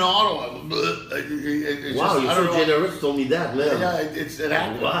 Even in Ottawa. Wow, you're so generous. Told me that, man. Yeah, it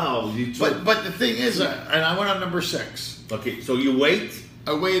happened. Wow. But the thing is, and I went on number 6. Okay, so you wait.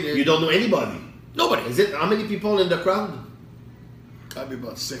 I waited. You don't know anybody. Nobody. Is it how many people in the crowd? Gotta be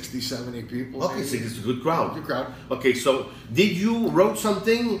about 60, 70 people. Okay, so it's a good crowd. Good crowd. Okay, so did you wrote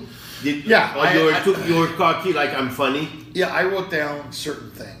something? Yeah, Or you were cocky like I'm funny? Yeah, I wrote down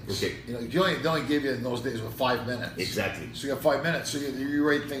certain things. Okay. You know, they only gave you in those days with 5 minutes. Exactly. So you got 5 minutes. So you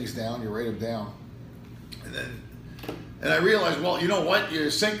write things down. You write them down, and I realized, well, you know what?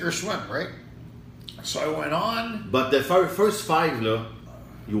 You sink or swim, right? So I went on. But the first 5,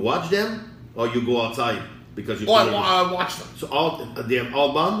 you watch them or you go outside because you. Oh, I watched them. So they're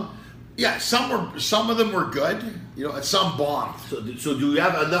all bombed. Yeah, some of them were good, you know, and some bombed. So do you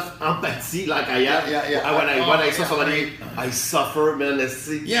have enough empathy like I have? Yeah. When I saw somebody, I suffer, man. Let's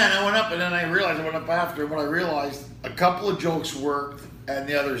see. Yeah, and I went up, and then I went up after, when I realized a couple of jokes worked and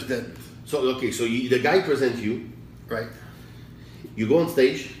the others didn't. So okay, so the guy presents you, right? You go on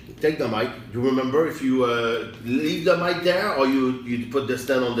stage, you take the mic. Do you remember if you leave the mic there or you put the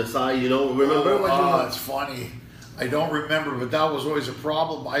stand on the side? You know, remember what you? Oh, it's funny. I don't remember, but that was always a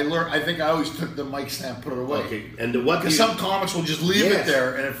problem. I think I always took the mic stand, put it away. Okay, and what? Because some comics will just leave it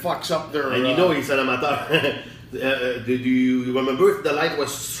there, and it fucks up their. And you know, he's an amateur. Do you remember if the light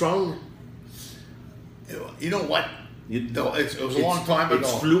was strong? You know what? It was a long time ago.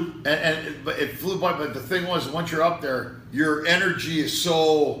 It flew, but it flew by. But the thing was, once you're up there, your energy is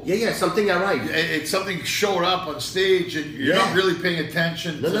so. Yeah. Something arrived. Something showed up on stage, and you're not really paying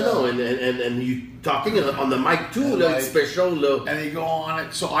attention. No. And you talking on the mic too, like special. And you go on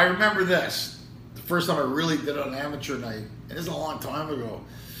it. So I remember this. The first time I really did it on amateur night, and this is a long time ago,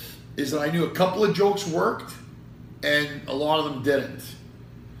 is that I knew a couple of jokes worked, and a lot of them didn't.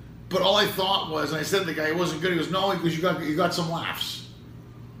 But all I thought was, and I said to the guy, it wasn't good. He goes, no, because you got some laughs.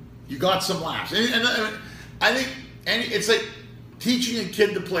 You got some laughs. And I think it's like teaching a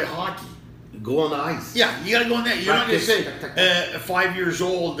kid to play hockey. Go on the ice. Yeah, you got to go in there. You're not going to say, at 5 years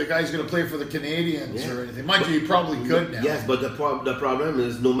old, the guy's going to play for the Canadians or anything. Mind you, he probably could now. Yes, but the problem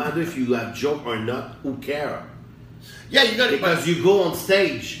is, no matter if you have joke or not, who care? Yeah, you got to. Because you go on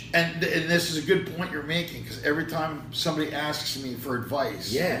stage. And this is a good point you're making, because every time somebody asks me for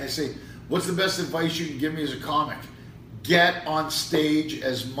advice, and they say, what's the best advice you can give me as a comic? Get on stage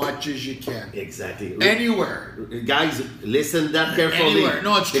as much as you can. Exactly. Anywhere. Guys, listen that carefully. Anywhere.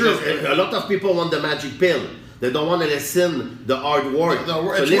 No, it's true. A lot of people want the magic pill. They don't want to listen the hard word. So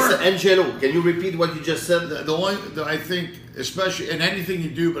listen, Angelo, can you repeat what you just said? The only, I think, especially in anything you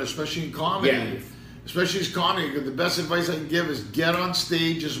do, but especially in comedy, especially as comedy, the best advice I can give is get on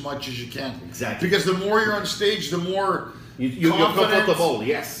stage as much as you can. Exactly. Because the more you're on stage, the more you're comfortable.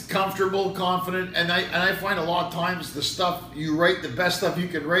 Yes. Comfortable, confident, and I find a lot of times the stuff you write, the best stuff you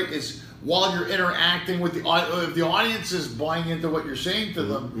can write is while you're interacting with the audience. If the audience is buying into what you're saying to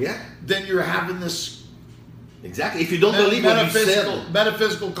them, then you're having this. Exactly. If you don't believe what you said,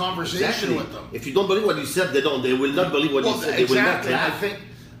 metaphysical conversation with them. If you don't believe what you said, they will not believe what you said. They will not. I think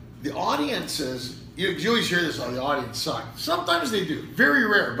the audiences. You always hear this, the audience suck. Sometimes they do. Very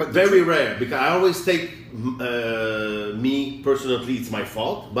rare, but very rare. Because I always take me personally, it's my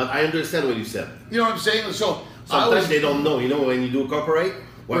fault. But I understand what you said. You know what I'm saying? So sometimes they don't know. You know, when you do corporate,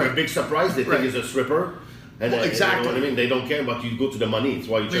 a big surprise, they think it's a stripper. And exactly. You know what I mean? They don't care, but you go to the money. It's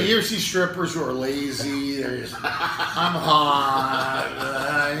why you charge. You see strippers who are lazy. They're just, I'm hot.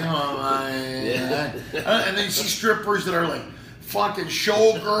 And then you see strippers that are like fucking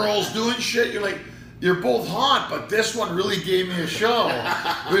showgirls doing shit. You're like, you're both hot, but this one really gave me a show.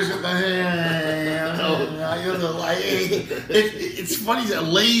 It's funny, that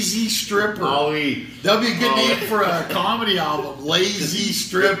lazy stripper. That'd be a good name for a comedy album. Lazy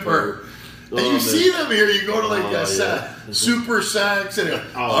stripper. And you see them here. You go to like Super Sex, and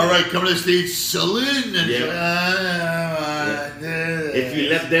all right, come to the stage, Celine. If you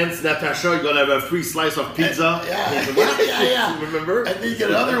lap dance Natasha, you're gonna have a free slice of pizza. Yeah. Remember? And then you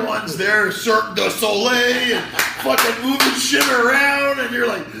get other ones there, Cirque du Soleil, and fucking moving shit around, and you're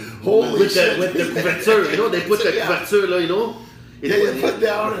like, holy shit. With the couverture, you know, they put the couverture, you know. You put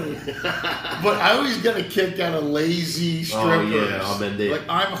down. But I always get a kick out of lazy strippers. Like,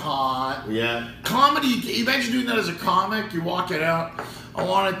 I'm hot. Yeah. Comedy, you imagine doing that as a comic, you're walking out, I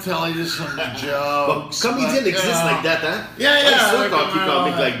want to tell you some jokes. But comedian exists like that, huh? Yeah. I saw a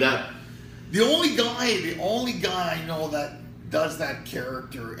comic like that. The only guy I know that does that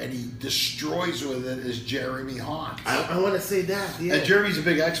character and he destroys with it is Jeremy Hawks. I want to say that, yeah. And Jeremy's a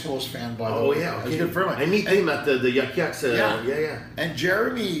big Expos fan, by the way. Oh, yeah. Okay. He's a good friend. I meet him at the Yuck Yucks. Yeah. And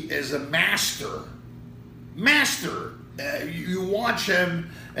Jeremy is a master master. You watch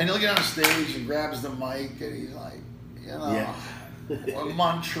him, and he'll get on stage and grabs the mic, and he's like, you know,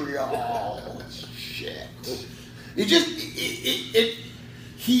 Montreal, shit. It just,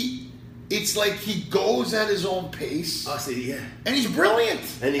 it's like he goes at his own pace. I see, yeah. And he's brilliant.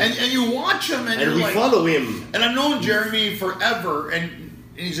 And you watch him, and you're we like, follow him. And I've known Jeremy forever, and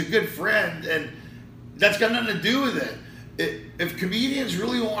he's a good friend, and that's got nothing to do with it. If comedians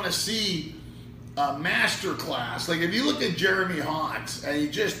really want to see a master class, like if you look at Jeremy Hotz, and he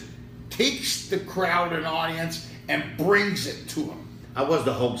just takes the crowd and audience and brings it to him. I was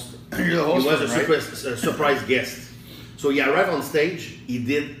the host. You're the host. He was a surprise guest. So he arrived on stage. He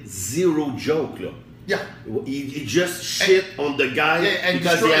did zero joke. Yeah. He just shit on the guy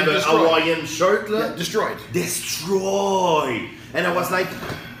because he had a Hawaiian shirt. Yeah, destroyed. And I was like,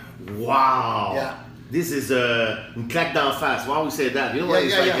 wow. Yeah. This is une claque d'en face. Why we say that? You know,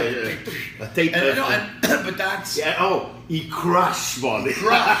 it's like a tape. But that's... Yeah, he crushed, buddy.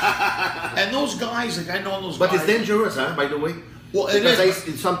 And those guys, like I know those guys... But it's dangerous, huh, by the way? Well, it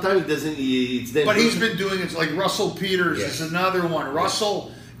is. Sometimes it doesn't... It's dangerous. But he's been doing it, like Russell Peters is another one.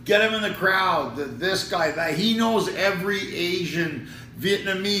 Russell, get him in the crowd. This guy, that he knows every Asian...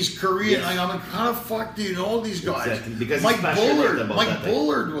 Vietnamese, Korean. Yes. I'm like, how the fuck do you know these guys? Exactly. Because Mike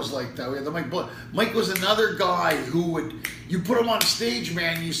Bullard was like that. We had the Mike Bullard. Mike was another guy who would, you put him on stage,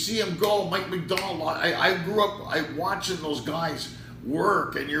 man, you see him go. Mike McDonald. I grew up watching those guys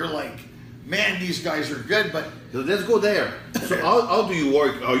work, and you're like, man, these guys are good. But so let's go there. So how do you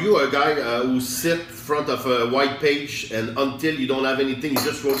work? Are you a guy who sit in front of a white page and until you don't have anything, you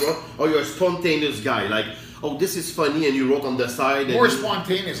just wrote, or you're a spontaneous guy, like, oh, this is funny, and you wrote on the side. More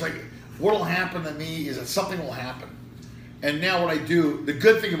spontaneous. Like, what'll happen to me is that something will happen. And now what I do, the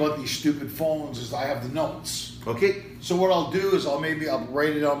good thing about these stupid phones is I have the notes. Okay. So what I'll do is I'll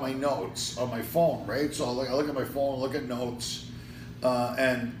write it on my notes on my phone, right? So I look at my phone, look at notes,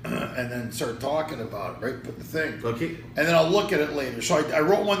 and then start talking about it, right? Put the thing. Okay. And then I'll look at it later. So I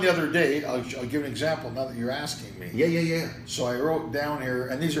wrote one the other day. I'll give an example now that you're asking me. Yeah. So I wrote down here,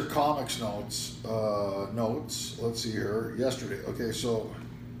 and these are comics notes. Let's see here. Yesterday. Okay, so.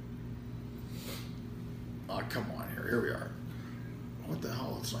 Oh, come on here. Here we are. What the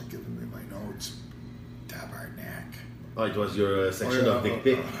hell? It's not giving me my notes. Tabarnak. Oh, it was your section of dick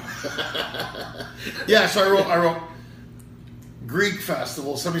pic. Yeah, so I wrote Greek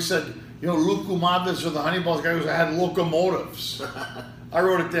festival. Somebody said, you know, Lukumadas or the Honeyballs guy had locomotives. I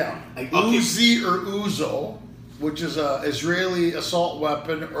wrote it down. Uzi or Uzo, which is an Israeli assault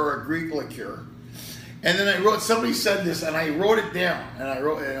weapon or a Greek liqueur. And then somebody said this, and I wrote it down. And I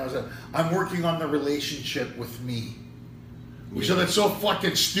was like, I'm working on the relationship with me. Yeah. So that's so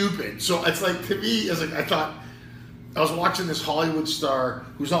fucking stupid. So it's like, to me, it's like, I thought, I was watching this Hollywood star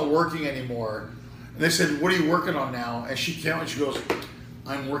who's not working anymore. And they said, what are you working on now? And she came out and she goes,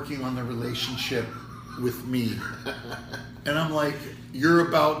 I'm working on the relationship with me. And I'm like, you're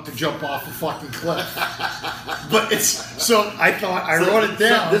about to jump off a fucking cliff. But so I thought, I wrote it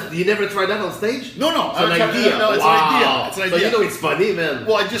down. So you never tried that on stage? No. It's an idea. No, it's an idea. So you know it's funny, man.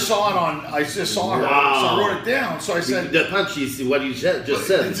 Well, I just saw her, so I wrote it down. So I said... The punch is what you just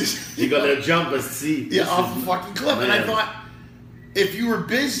said. You're going to jump and see. Yeah, off a fucking cliff. Man. And I thought, if you were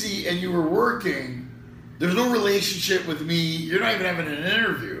busy and you were working, there's no relationship with me. You're not even having an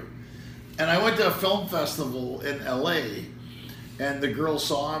interview. And I went to a film festival in L.A., and the girl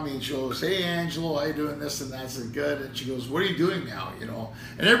saw me and she goes, hey, Angelo, how you doing this and that? I said, good. And she goes, what are you doing now? You know,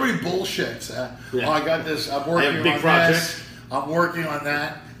 and everybody bullshits. Yeah. Oh, I got this. I'm working on this. I'm working on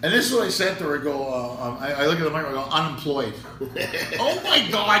that. And this is what I said to her. I go, I look at the mic, I go, unemployed. Oh my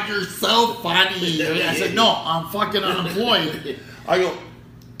God, you're so funny. I said, no, I'm fucking unemployed. I go,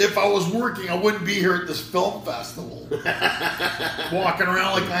 if I was working, I wouldn't be here at this film festival, walking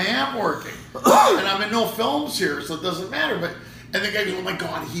around like I am working. And I'm in no films here, so it doesn't matter. And the guy goes, oh my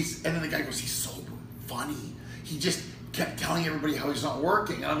God, and then the guy goes, he's so funny. He just kept telling everybody how he's not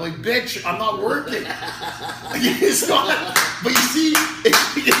working. And I'm like, bitch, I'm not working. It's not. But you see,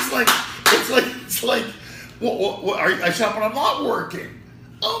 it's like, what I shop when I'm not working.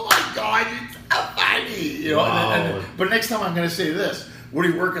 Oh my God, it's so funny. You know, wow. But next time I'm going to say this. What are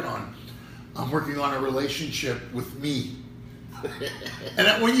you working on? I'm working on a relationship with me.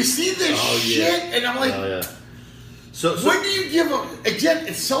 And when you see this shit, and I'm like, So when do you give up? Again,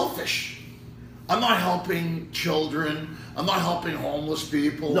 it's selfish. I'm not helping children. I'm not helping homeless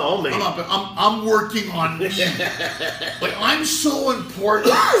people. No, man. I'm working on me. Like, I'm so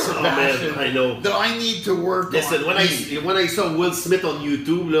important, Sebastian, I know. that I need to work Listen, on me. When I saw Will Smith on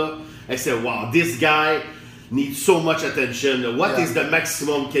YouTube, I said, wow, this guy, needs so much attention. What Yeah. is the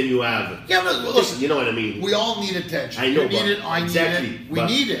maximum can you have? Yeah, but listen, You know what I mean? we all need attention. I know, You need but- it. I exactly, need it. We but-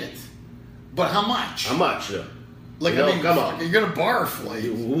 need it. But how much? How much? Like, You I know, mean, come fuck, on. you're gonna barf, like.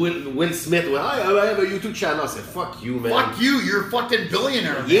 Will Smith, well, I have a YouTube channel. I said, fuck you, man. Fuck you, you're a fucking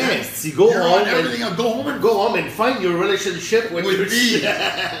billionaire. Man. Yes, see, go you're home on everything. Go home and Go home and find your relationship with your me.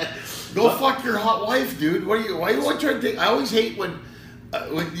 Go fuck your hot wife, dude. Why you want to think? I always hate when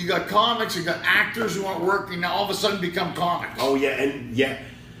you got comics, you got actors who aren't working now all of a sudden become comics. Oh yeah, and yeah.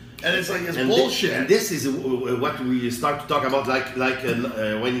 And it's like, it's And bullshit. And this is what we start to talk about, like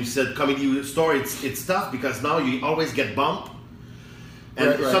when you said comedy story. It's tough because now you always get bumped, and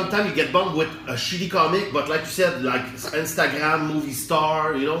Right. sometimes you get bumped with a shitty comic. But like you said, like Instagram movie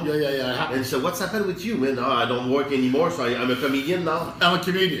star, you know. Yeah. And so what's happened with you, man? Oh, I don't work anymore, so I'm a comedian now. I'm a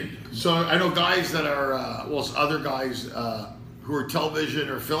comedian. So I know guys that are, other guys who are television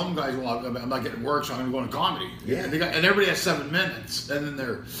or film guys. Well, I'm not getting work, so I'm going to go into comedy. Yeah. And everybody has 7 minutes. And then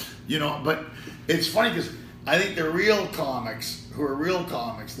they're, but it's funny because I think the real comics, who are real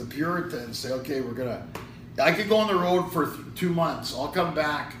comics, the Puritans, say, okay, I could go on the road for 2 months. I'll come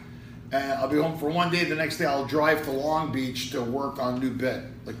back and I'll be home for 1 day. The next day I'll drive to Long Beach to work on a new bit.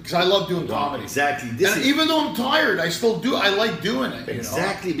 Because I love doing comedy. Exactly. Even though I'm tired, I like doing it.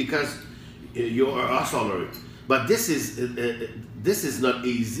 Exactly, because you're a hustler. But this is not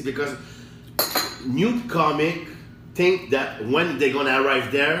easy because new comic think that when they're gonna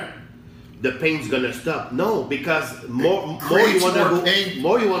arrive there, the pain's gonna stop. No, because more you creates wanna more go, pain.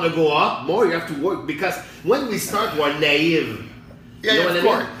 more you wanna go up, more you have to work. Because when we start, we're naive. Yeah, You know of what I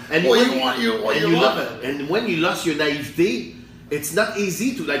course. mean? And Well, when you love it. And when you lost your naivety, it's not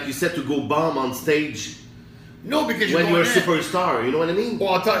easy to, like you said, to go bomb on stage No, because when you're a going in. superstar. You know what I mean?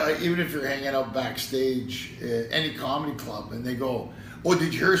 Well, I'll tell you, even if you're hanging out backstage at any comedy club and they go, oh,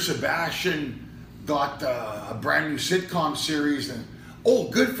 did you hear Sebastian got a brand new sitcom series? And, oh,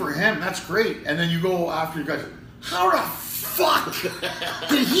 good for him. That's great. And then you go after you guys, how the fuck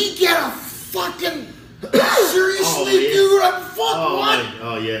did he get a fucking... Seriously, yeah. dude, I'm fuck what?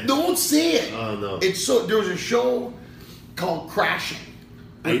 Oh yeah. Don't say it. Oh, no. It's so... There was a show called Crashing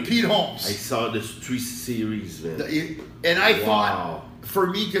with Pete Holmes. I saw this 3 series, man. And I Wow. thought, for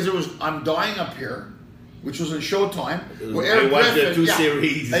me, because it was I'm Dying Up Here, which was a Showtime. I watched the 2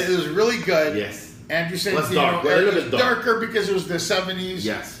 series. It was really good. Yes. Andrew Was Santino. dark, a Eric, little it bit was dark. darker because it was the 70s.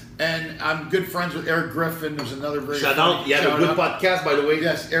 Yes. And I'm good friends with Eric Griffin, who's another very Shout funny- out. You have a good podcast, by the way.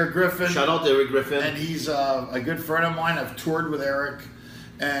 Yes, Eric Griffin. Shout out to Eric Griffin. And he's a good friend of mine. I've toured with Eric,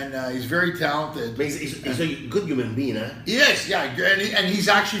 and he's very talented. He's a good human being, huh? Yes, yeah, and he's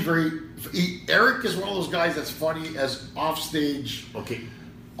actually Eric is one of those guys that's funny as off stage, Okay.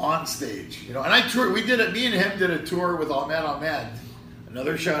 on stage, And I toured. Me and him did a tour with Ahmed.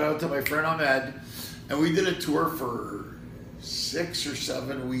 Another shout out to my friend Ahmed, and we did a tour for 6 or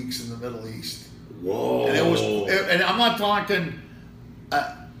 7 weeks in the Middle East. Whoa. And and I'm not talking.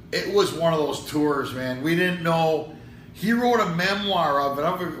 It was one of those tours, man. We didn't know. He wrote a memoir of it. I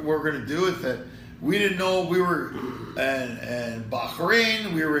don't know what we're going to do with it. We didn't know we were in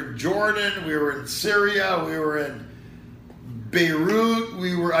Bahrain. We were in Jordan. We were in Syria. We were in Beirut.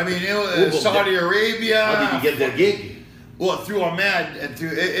 It was Saudi Arabia. How did you get the gig? Well, through Ahmed and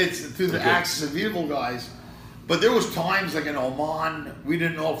through the Axis of Evil guys. But there was times like in Oman, we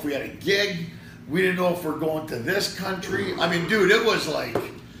didn't know if we had a gig. We didn't know if we're going to this country. I mean, dude, it was like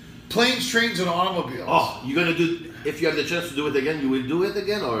planes, trains, and automobiles. Oh, you're gonna do? If you have the chance to do it again, you will do it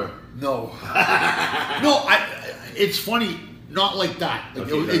again, or? No, it's funny, not like that.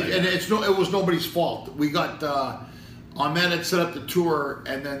 Like, Okay, it was nobody's fault. We got Ahmed had set up the tour,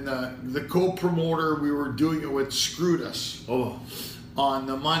 and then the co-promoter we were doing it with screwed us. Oh. On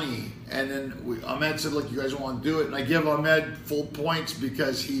the money, and then Ahmed said, "Look, you guys want to do it?" And I give Ahmed full points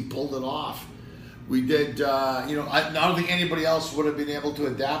because he pulled it off. We did, I don't think anybody else would have been able to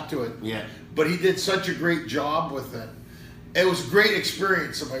adapt to it. Yeah. But he did such a great job with it. It was a great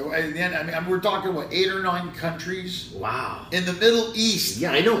experience. In the end, we're talking 8 or 9 countries. Wow. In the Middle East.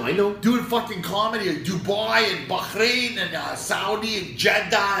 Yeah, I know. Doing fucking comedy, Dubai and Bahrain and Saudi and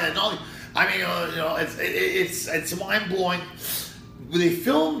Jeddah and all. It's mind blowing. They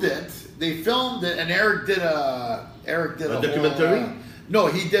filmed it, and Eric did a documentary. No,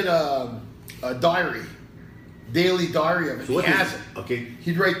 he did a diary, daily diary of it. So he has it. Okay.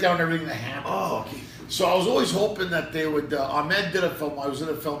 He'd write down everything that happened. Oh, okay. So I was always hoping that they would. Ahmed did a film. I was in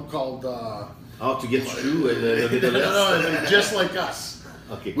a film called. How to Get Through and a bit of no, Just Like Us.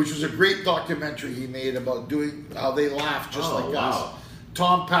 Okay. Which was a great documentary he made about doing how they laughed just like wow. us.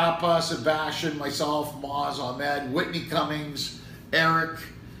 Tom Papa, Sebastian, myself, Maz, Ahmed, Whitney Cummings, Eric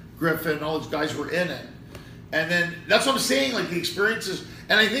Griffin, all those guys were in it. And then that's what I'm saying, like the experiences.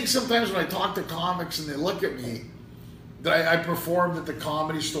 And I think sometimes when I talk to comics and they look at me, that I performed at the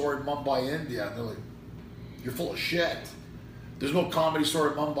Comedy Store in Mumbai, India, and they're like, "You're full of shit. There's no Comedy Store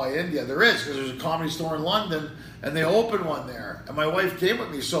in Mumbai, India." There is, because there's a Comedy Store in London, and they opened one there. And my wife came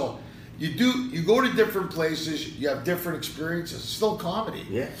with me, so you go to different places, you have different experiences. It's still comedy.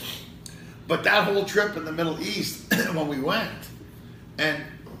 Yeah. But that whole trip in the Middle East, when we went, and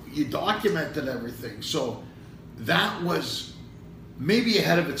you documented everything, so that was maybe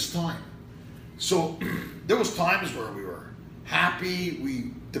ahead of its time. So there was times where we were happy,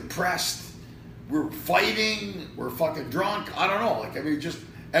 we depressed, we were fighting, we're fucking drunk. I don't know. Like, I mean,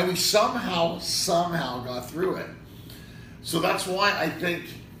 and we somehow got through it. So that's why I think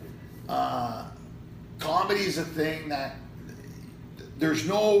comedy is a thing that there's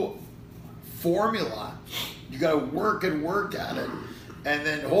no formula. You got to work at it, and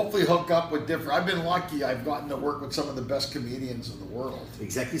then hopefully hook up with different. I've been lucky. I've gotten to work with some of the best comedians in the world.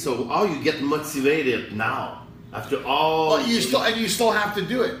 Exactly. So how you get motivated now after all? But you still have to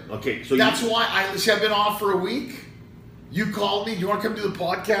do it. Okay. So that's why I've been off for a week. You called me. Do you want to come do the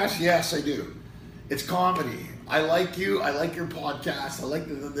podcast? Yes, I do. It's comedy. I like you. I like your podcast. I like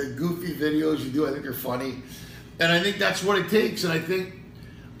the goofy videos you do. I think they're funny, and I think that's what it takes. And I think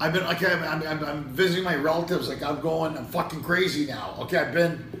I've been I'm visiting my relatives. Like, I'm fucking crazy now.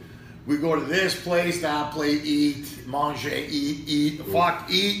 Okay, we go to this place, that place, eat, manger, eat, fuck,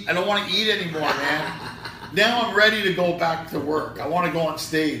 eat. I don't want to eat anymore, man. Now I'm ready to go back to work. I want to go on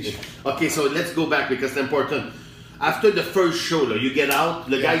stage. Okay, so let's go back because it's important. After the first show, you get out.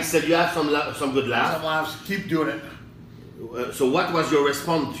 The guy said you have some good laughs. Some laughs. Keep doing it. So what was your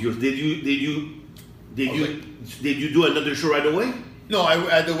response? Did you do another show right away? No, I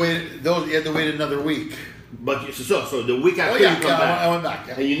had to wait. You had to wait another week. But so the week after you come back, I went back.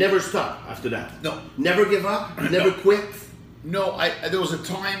 Yeah. And you never stopped after that. No, never give up. You never quit. No, there was a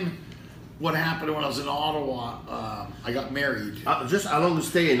time. What happened when I was in Ottawa? I got married. Just how long you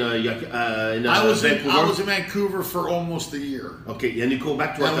stay in Vancouver? I was in Vancouver for almost a year. Okay, and you go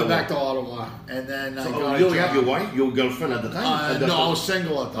back to Ottawa. I went back to Ottawa, and then I got you have your wife, your girlfriend at the time? No, I was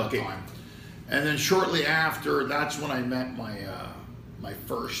single at that time. And then shortly after, that's when I met my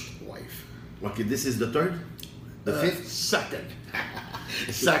first wife. Okay, this is the third? The fifth? Second.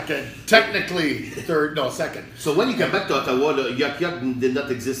 Second. Technically, third. No, second. So when you came back to Ottawa, Yuk Yuk did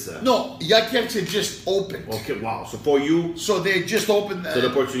not exist? No, Yuk Yuk had just opened. Okay, wow. So for you... So they had just opened... the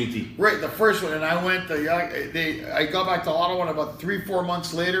opportunity. Right, the first one. And I went to I got back to Ottawa, and about 3-4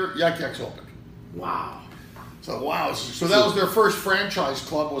 months later, Yuk Yuk's opened. Wow. So wow. So that was their first franchise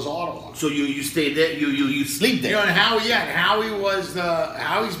club, was Ottawa. So you stayed there, you sleep there. You know, and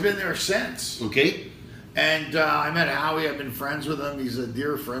Howie's been there since. Okay. And I met Howie. I've been friends with him. He's a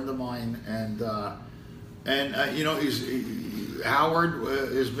dear friend of mine, and you know, Howard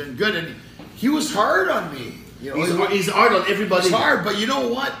has been good, and he was hard on me. You know, he's hard on everybody. He's hard, but you know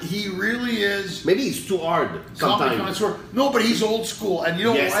what? He really is. Maybe he's too hard sometimes. No, but he's old school, and you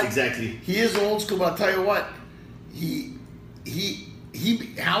know what? Yes, exactly. He is old school, but I'll tell you what,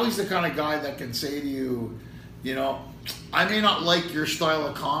 Howie's the kind of guy that can say to you, you know, I may not like your style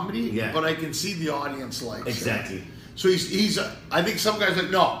of comedy, but I can see the audience likes exactly. it. So he's. I think some guys are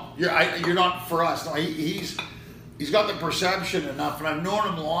like, no, you're not for us. No, he's got the perception enough, and I've known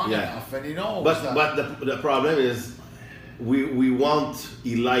him long enough, and he knows. But the problem is, we want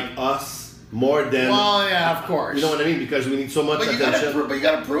he like us more than. Well, yeah, of course. You know what I mean? Because we need so much attention. But you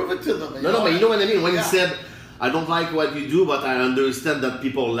got to prove it to them. No, but you know what I mean. When he said, I don't like what you do, but I understand that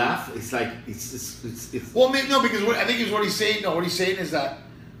people laugh. It's like it's. Well, maybe, no, because I think is what he's saying. No, what he's saying is that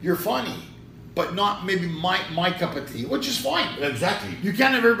you're funny, but not maybe my cup of tea, which is fine. Exactly. You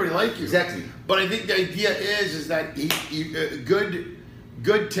can't have everybody like you. Exactly. But I think the idea is that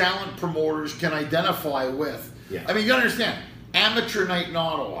good talent promoters can identify with. Yeah. I mean, you gotta understand, amateur night in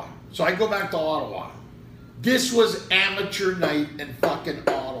Ottawa. So I go back to Ottawa. This was amateur night in fucking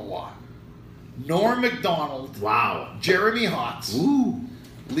Ottawa. Norm Macdonald, wow, Jeremy Hotz,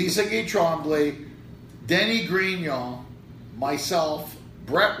 Lisa Gay Tremblay, Denny Grignon, myself,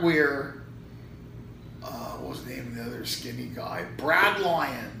 Brett Weir, what was the name of the other skinny guy? Brad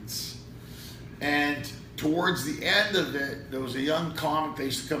Lyons. And towards the end of it, there was a young comic that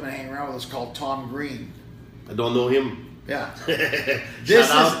used to come and hang around with us called Tom Green. I don't know him. Yeah. It's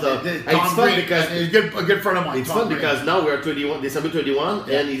fun because he's a good friend of mine. It's fun because now we're December 31,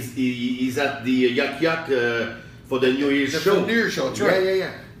 and he's at the Yuk Yuk for the New Year's show. The New Year's show, that's right.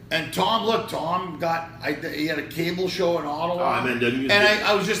 Yeah. And Tom he had a cable show in Ottawa. And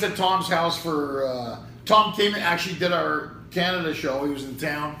I was just at Tom's house for, Tom came and actually did our Canada show. He was in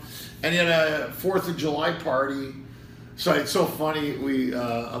town. And he had a 4th of July party. So it's so funny.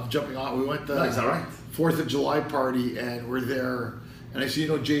 I'm jumping on. We went to No, it's all right. 4th of July party, and we're there. And I see,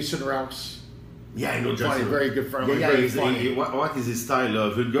 Jason Rouse. Yeah, I know Funny, Jason. very good friend of Yeah, mine. yeah. Very funny. What is his style?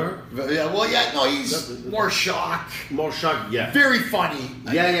 Vulgar? Yeah, well, yeah, no, he's more shock. More shocked, yeah. Very funny.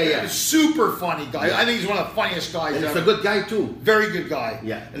 Yeah. Super funny guy. I think he's one of the funniest guys And he's ever. a good guy too. Very good guy.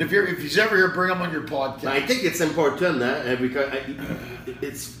 Yeah. And if he's ever here, bring him on your podcast. I think it's important,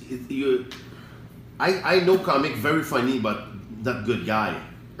 because I know comic very funny, but not good guy.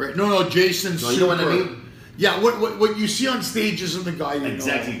 Right. No, Jason's You know what I mean? Yeah, what you see on stage isn't the guy you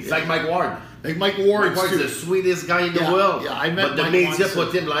Exactly. know. It's like Mike Ward. Like Mike Ward's Mike Ward's too. the sweetest guy in the Yeah, world. yeah, I met but the Mike media once,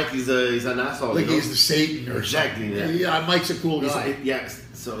 put him like he's an asshole. Like you know? he's the Satan or Exactly, something. yeah. Yeah, Mike's a cool guy. Yes.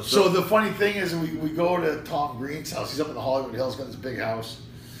 So the funny thing is, we go to Tom Green's house. He's up in the Hollywood Hills, got this big house.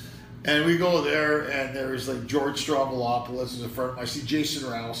 And we go there, and there's like George Stroumboulopoulos is a friend of mine. I see Jason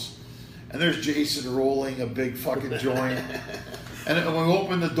Rouse, and there's Jason rolling a big fucking joint. And when we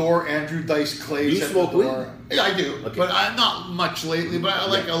open the door, Andrew Dice Clay's You at smoke the door. Yeah, I do, Okay. but I'm not much lately. But I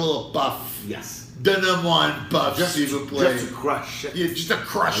like a little buff. Yes. Denim one buff, Just s'il vous plaît. to crush it. Yeah, just to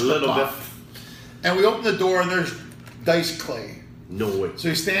crush A the little buff. And we open the door, and there's Dice Clay. No way. So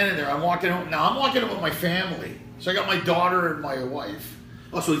he's standing there. I'm walking home. Now I'm walking home with my family. So I got my daughter and my wife.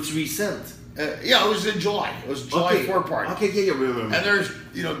 Oh, so it's recent. Yeah, it was in July. It was July 4 party. Okay, yeah, remember. And there's,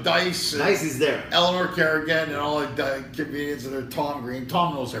 Dice. Dice is there. Eleanor Kerrigan and all the comedians and there. Tom Green.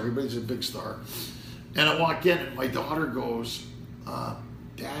 Tom knows everybody. He's a big star. And I walk in and my daughter goes,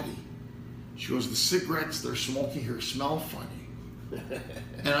 Daddy. She goes, the cigarettes they're smoking here smell funny.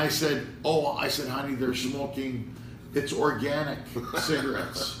 And I said, honey, they're smoking, it's organic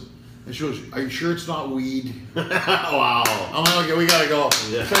cigarettes. And she goes, are you sure it's not weed? Wow. I'm like, okay, we gotta go.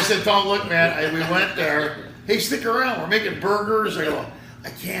 Yeah. So I said, Tom, look, man, we went there. Hey, stick around. We're making burgers. I go, I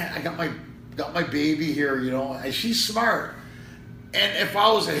can't. I got my baby here, And she's smart. And if I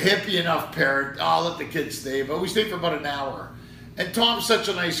was a hippie enough parent, I'll let the kids stay. But we stayed for about an hour. And Tom's such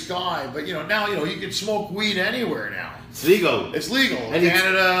a nice guy. But now you can smoke weed anywhere now. It's legal. It's legal And in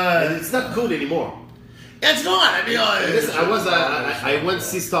Canada. And it's not good anymore. It's not. I mean, Listen, I went to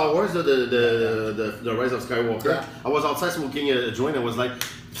see Star Wars, the Rise of Skywalker. Yeah. I was outside smoking a joint. I was like,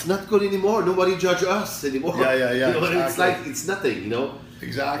 it's not good anymore. Nobody judge us anymore. Yeah. It's Exactly. like it's nothing.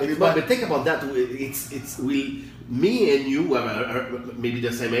 Exactly. But think about that. Me and you are maybe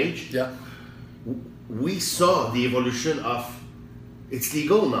the same age. Yeah. We saw the evolution of. It's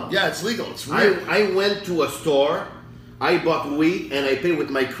legal now. Yeah, it's legal. It's real. I went to a store. I bought weed and I paid with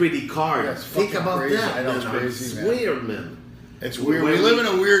my credit card. Yeah, it's Think fucking about crazy. that. I know, it's man. crazy, It's man. weird, man. It's weird. We live in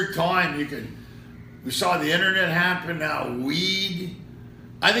a weird time. We saw the internet happen now. Weed.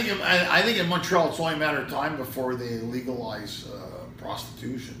 I think in Montreal it's only a matter of time before they legalize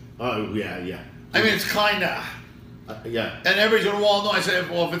prostitution. Oh yeah. I mean, it's kind of. Yeah. And everybody's going, well, no. I said,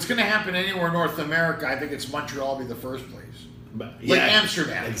 well, if it's going to happen anywhere in North America, I think it's Montreal be the first place. But, Like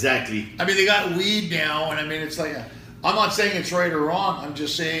Amsterdam. Exactly. I mean, they got weed now, and I mean, it's like, I'm not saying it's right or wrong. I'm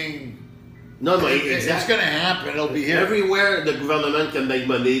just saying No, it's exactly. going to happen. It'll be here. Everywhere the government can make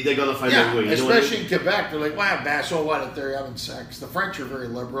money, they're gonna find a Yeah, way. You know what I especially mean? in Quebec. They're like, wow, so what if they're having sex? The French are very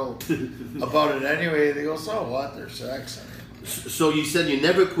liberal about it anyway. They go, so what? They're sex. I mean, So you said you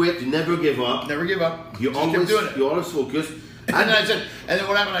never quit, you never give up. never give up. You Just keep always doing it. you always focus. And then I said, and then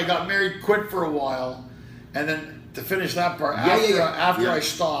what happened? I got married, quit for a while, and then to finish that part, after I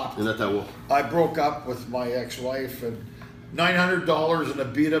stopped, In Ottawa. I broke up with my ex-wife and $900 in a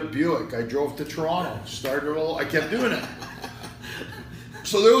beat-up Buick. I drove to Toronto. I kept doing it.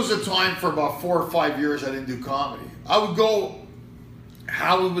 So there was a time for about 4 or 5 years I didn't do comedy. I would go.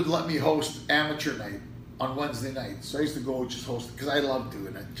 Howie would let me host amateur night on Wednesday nights. So I used to go just host it because I love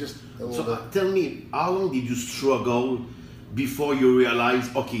doing it. Just a little So bit. tell me, how long did you struggle before you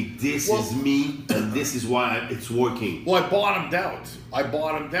realize, okay, this is me and this is why it's working? Well, I bottomed out. I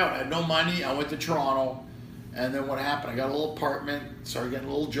had no money. I went to Toronto. And then what happened? I got a little apartment, started getting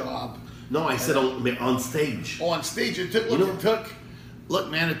a little job. No, I said on stage. Oh, on stage, it took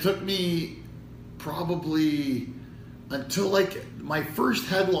me probably until like my first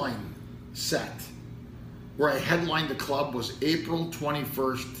headline set, where I headlined the club, was April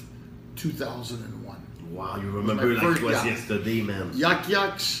 21st, 2001. Wow, you remember My like first- it was yeah. yesterday, man. Yuck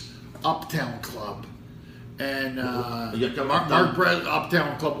Yucks Uptown Club. And Yuck Yuck Mark Uptown? Brett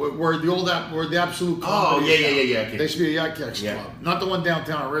Uptown Club, where the Absolute Oh, Comedy is now. yeah, okay. There used to be a Yuck Yucks Yeah. Club, not the one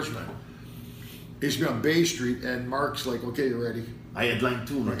downtown in Richmond. It used to be on Bay Street, and Mark's like, "Okay, you ready?" I had like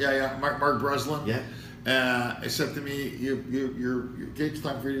two, man. Yeah. Mark Breslin. Yeah. He said to me, "You're okay, it's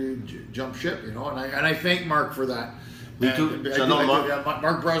time for you to jump ship," And I thank Mark for that. Me too.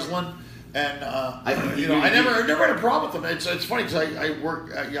 Mark Breslin. And I never had a problem with him. It's funny because I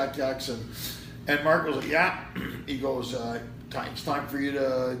work at Yacht Yaks and Mark was like, yeah. He goes, it's time for you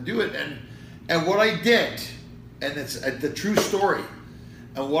to do it. And what I did, and it's the true story.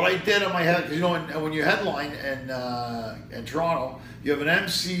 And what I did on my head, because when you headline in Toronto, you have an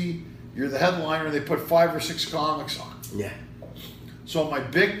MC, you're the headliner, and they put 5 or 6 comics on. Yeah. So on my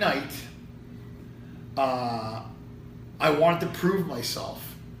big night, I wanted to prove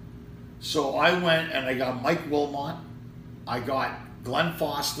myself. So I went and I got Mike Wilmot, I got Glenn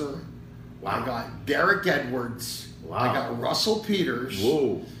Foster, wow. I got Derek Edwards, wow. I got Russell Peters,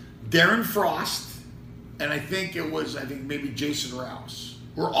 whoa. Darren Frost, and I think maybe Jason Rouse.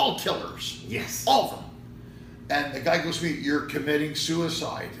 We're all killers. Yes. All of them. And the guy goes to me, "You're committing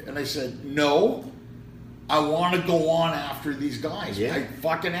suicide." And I said, "No, I want to go on after these guys." Yeah. I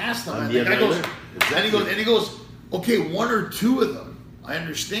fucking asked them. And the guy goes, exactly. and he goes, "Okay, 1 or 2 of them, I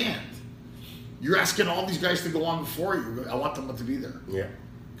understand. You're asking all these guys to go on before you. I want them to be there." Yeah.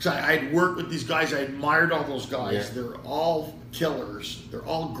 Because I had worked with these guys. I admired all those guys. Yeah. They're all killers. They're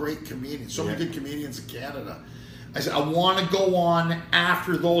all great comedians. So many good comedians in Canada. I said, I want to go on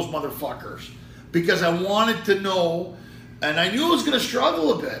after those motherfuckers. Because I wanted to know, and I knew I was going to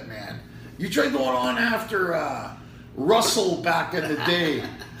struggle a bit, man. You tried going on after Russell back in the day.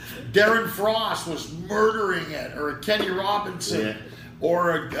 Darren Frost was murdering it. Or Kenny Robinson. Yeah.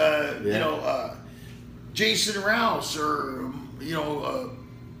 Or, Jason Rouse. Or,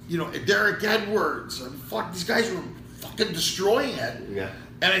 Derek Edwards. And fuck, these guys were fucking destroying it. Yeah.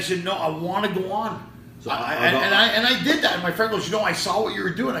 And I said, no, I want to go on. So I did that. And my friend goes, I saw what you were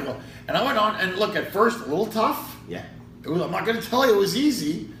doing. I go, and I went on. And look, at first, a little tough. Yeah. I'm not going to tell you it was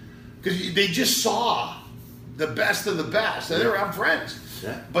easy. Because they just saw the best of the best. And I'm friends.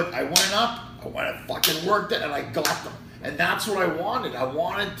 Yeah. But I went up. I went and fucking worked it. And I got them. And that's what I wanted. I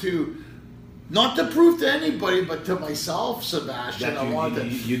wanted to... Not to prove to anybody, but to myself, Sebastian.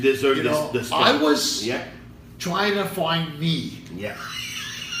 You deserve this stuff. I was trying to find me. Yeah.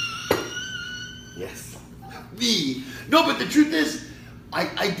 Yes. Me. No, but the truth is,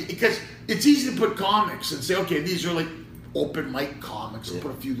 because it's easy to put comics and say, okay, these are like open mic comics and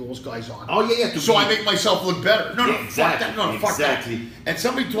put a few of those guys on. Oh yeah. So I make myself look better. No, exactly. Fuck that. No, fuck exactly. that. And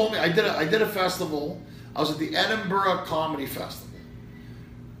somebody told me I did a festival. I was at the Edinburgh Comedy Festival.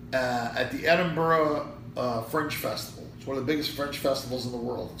 At the Edinburgh Fringe Festival. It's one of the biggest Fringe festivals in the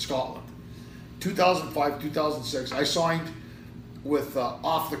world, in Scotland. 2005, 2006, I signed with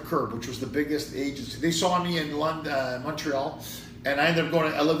Off the Curb, which was the biggest agency. They saw me in London, Montreal, and I ended up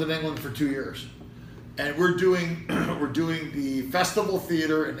I lived in England for 2 years. And we're doing the Festival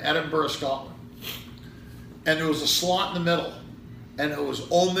Theatre in Edinburgh, Scotland. And there was a slot in the middle. And it was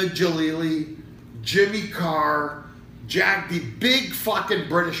Omid Jalili, Jimmy Carr, Jack, the big fucking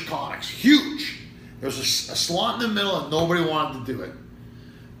British comics, huge. There was a slot in the middle and nobody wanted to do it.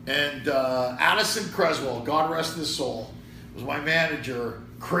 And Addison Creswell, God rest his soul, was my manager.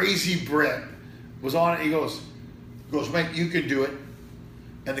 Crazy Brit was on it. He goes, mate, you can do it.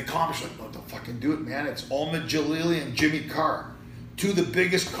 And the comics were like, well, don't fucking do it, man. It's Omid Jalili and Jimmy Carr, 2 of the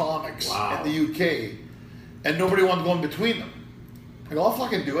biggest comics in the UK, and nobody wanted to go in between them. I go, I'll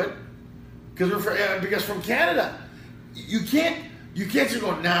fucking do it, because from Canada. You can't just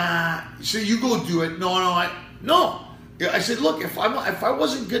go, nah. So you go do it. No. I said, look, if I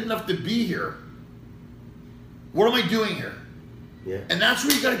wasn't good enough to be here, what am I doing here? Yeah. And that's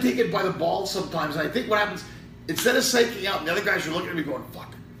where you got to take it by the balls sometimes. And I think what happens, instead of psyching out, and the other guys are looking at me going,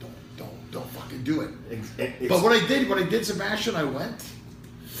 fuck, don't fucking do it. But what I did, Sebastian, I went,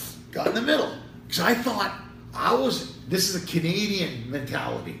 got in the middle, because I thought this is a Canadian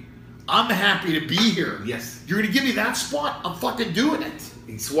mentality. I'm happy to be here. Yes. You're going to give me that spot? I'm fucking doing it.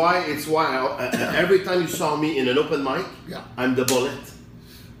 It's why every time you saw me in an open mic, I'm the bullet.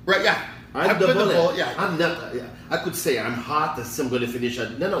 Right, yeah. I'm the bullet. Yeah. I'm not. I could say I'm hot and I'm going to finish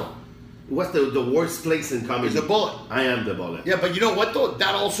it. No. What's the worst place in comedy? The bullet. I am the bullet. Yeah, but you know what though?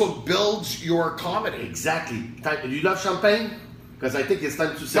 That also builds your comedy. Exactly. Do you love champagne? Because I think it's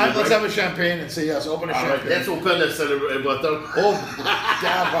time to celebrate. Let's have a champagne and say yes. Open a champagne. Let's open a bottle. Oh,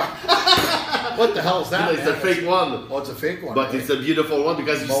 damn. What the hell is that? It's a fake one. Oh, it's a fake one. But it's a beautiful one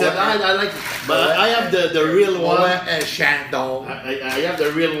because you said, I like it. But I have the real one. Chandon. I have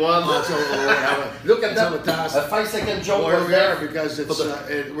the real one. Look at that. A 5-second joke. Well, we are because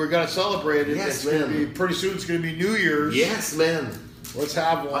we're going to celebrate it. Yes, man. Pretty soon it's going to be New Year's. Yes, man. Let's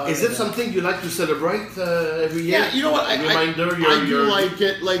have one. Is it something you like to celebrate every year? Yeah, you know what? I do like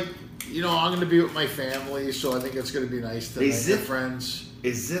it. Like, I'm going to be with my family, so I think it's going to be nice to meet friends.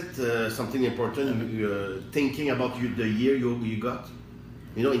 Is it something important? Thinking about the year you got,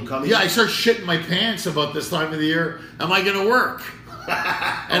 incoming. Yeah, I start shitting my pants about this time of the year. Am I going to work?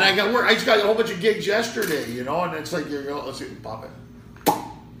 And I got work. I just got a whole bunch of gigs yesterday, and it's like let's see, pop it.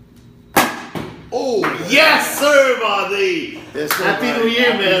 Oh yes, sir, buddy. Happy New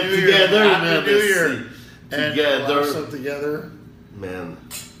Year, man. Together, man. Happy New Year. Together. Together. Man.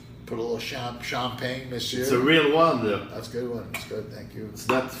 Put a little champagne, monsieur. It's a real one. That's a good one. It's good. Thank you. It's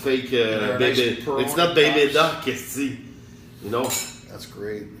not fake baby. It's not baby duck. That's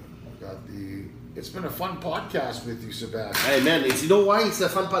great. It's been a fun podcast with you, Sebastian. Hey, man, you know why it's a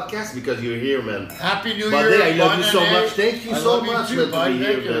fun podcast? Because you're here, man. Happy New Buddy, Year. I love you so much. Thank you so much, too, man, to be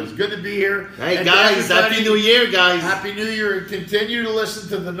here, man. It's good to be here. Hey, and guys, Happy New Year, guys. Happy New Year. And continue to listen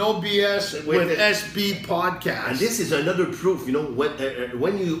to the No BS with SB podcast. And this is another proof,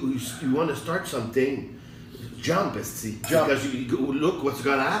 when you want to start something, jump, SC. Because you look what's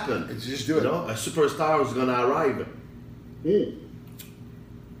going to happen. Just do it. A superstar is going to arrive.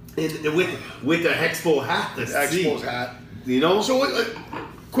 With an Expo hat. Expo's hat. So,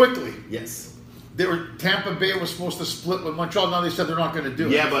 quickly. Yes. Tampa Bay was supposed to split with Montreal. Now they said they're not going to do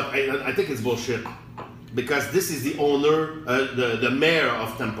it. Yeah, but I think it's bullshit. Because this is the owner, the mayor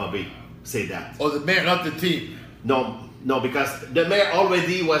of Tampa Bay say that. Oh, the mayor, not the team. No, because the mayor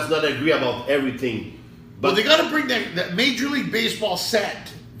already was not agree about everything. But they got to bring that Major League Baseball said.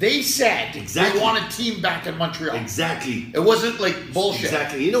 They said exactly. They want a team back in Montreal. Exactly. It wasn't like bullshit.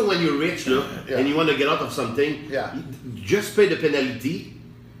 Exactly. When you're rich, and you want to get out of something, just pay the penalty.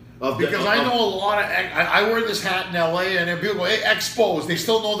 Because I know a lot of... I wear this hat in LA, and people go, hey, Expos. They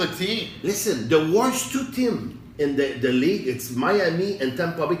still know the team. Listen, the worst two teams in the league, it's Miami and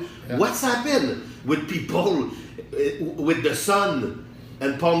Tampa Bay. Yeah. What's happened with people, with the sun...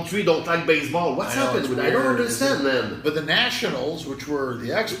 And Palm Tree don't like baseball. What's happened with that? I don't understand, man. But the Nationals, which were the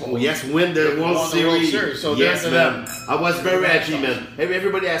Expos, win the World Series. So yes, man. I was very happy, Nationals. man.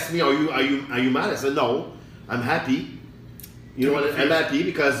 Everybody asked me, "Are you mad?" I said, "No, I'm happy." You know what? I'm happy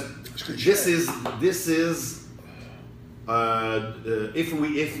because this is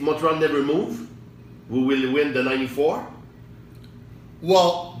if Montreal never move, we will win the '94.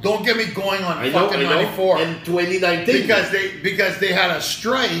 Well, don't get me going on fucking 94 and 2019 because they had a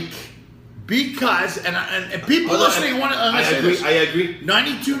strike and people listening want to understand this. I agree.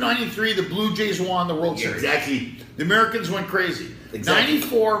 92, 93, the Blue Jays won the World Series. Exactly. The Americans went crazy. Exactly.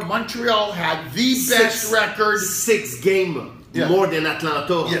 94, Montreal had the best record. 6 game more than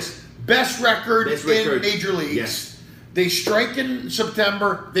Atlanta. Yes, best record in Major Leagues. Yes. They strike in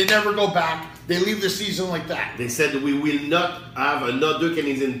September. They never go back. They leave the season like that. They said we will not have another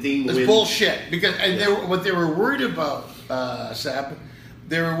Canadian team win. It's bullshit. Because what they were worried about, Sab,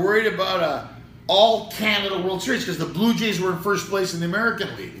 they were worried about all Canada World Series because the Blue Jays were in first place in the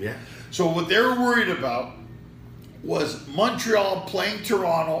American League. Yeah. So what they were worried about was Montreal playing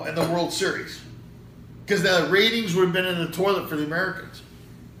Toronto in the World Series because the ratings would have been in the toilet for the Americans.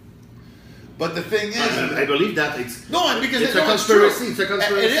 But the thing is, I believe that it's because a conspiracy. It's a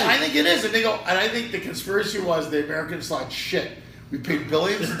conspiracy. I think it is, and I think the conspiracy was the Americans thought, shit, we paid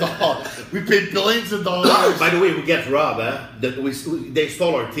billions of dollars. By the way, we get robbed. They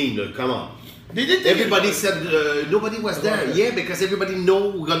stole our team. Come on. They did. Everybody said nobody was there. Yeah, because everybody know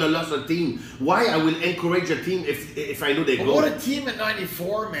we're gonna lose a team. Why I will encourage a team if I know they go. What a team at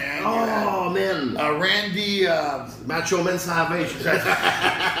 '94, man! Oh man, Randy, Macho Man Savage.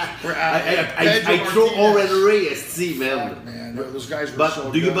 I throw Oren Reyes, man. Man, those guys were but so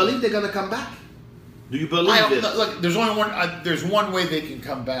do you good. believe they're gonna come back? Do you believe it? Look, there's only one. There's one way they can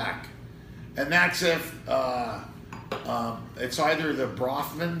come back, and that's if. It's either the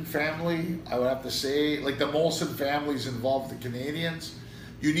Brothman family, I would have to say, like the Molson family's involved, the Canadians.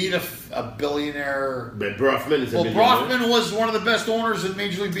 You need a billionaire. But Brothman is a billionaire. Brothman was one of the best owners in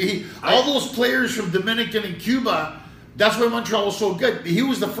Major League. All those players from Dominican and Cuba, that's why Montreal was so good. He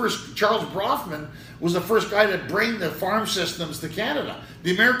was the first, Charles Brothman was the first guy to bring the farm systems to Canada.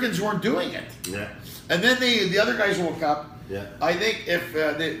 The Americans weren't doing it. Yeah. And then the other guys woke up. Yeah. I think if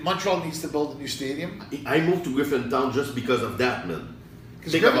Montreal needs to build a new stadium. I moved to Griffintown just because of that, man.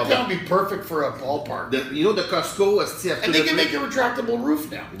 Because Griffintown would be perfect for a ballpark. The Costco is and they can make a retractable roof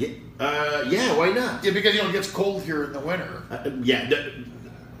now. Yeah, why not? Yeah, because it gets cold here in the winter.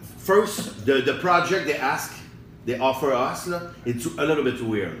 First, the project they offer us, it's a little bit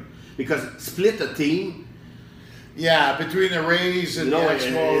weird. Because split a team. Yeah, between the Rays and the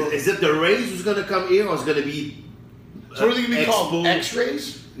Expos. Is it the Rays who's going to come here or is it going to be... So what are they going to be called?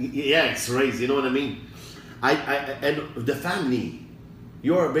 X-rays? Yeah, X-rays. You know what I mean? And the family,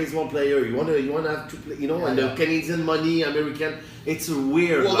 You're a baseball player. You wanna have to play, and the Canadian money, American. It's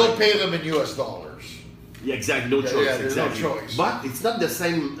weird. Well, they'll pay them in U.S. dollars. Yeah, exactly. No choice. Yeah, there's exactly. no choice. But it's not the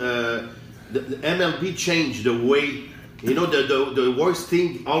same. The MLB changed the way. The worst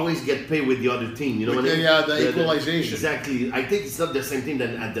team always get paid with the other team. You know what I mean? Yeah, the equalization. Exactly. I think it's not the same thing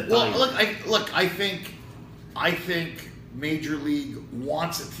than at the Well, time. I think Major League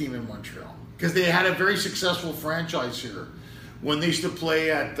wants a team in Montreal because they had a very successful franchise here when they used to play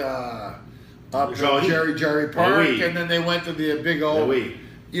at Jerry Park, and then they went to the Big O.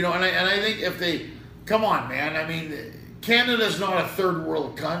 And I think if they come on, man. I mean, Canada's not a third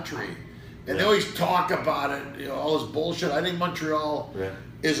world country. And they always talk about it, all this bullshit. I think Montreal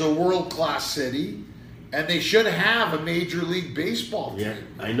is a world-class city, and they should have a Major League Baseball team. Yeah,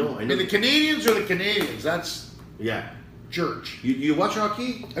 I know. And the Canadians are the Canadians. That's church. You watch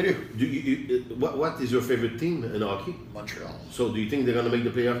hockey? I do. What is your favorite team in hockey? Montreal. So do you think they're going to make the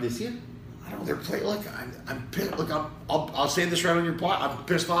playoff this year? I don't know. They're playing like I'm pissed. Look, I'll say this right on your pod. I'm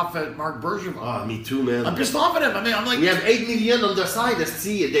pissed off at Mark Bergevin. Ah, me too, man. I'm pissed off at him. I mean, I'm like, we have 8 million on the side. Let's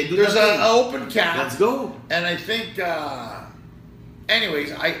see it. They do. There's an open cap. Let's go. And I think,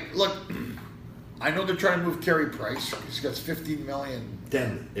 anyways, I know they're trying to move Carey Price. He's got 15 million.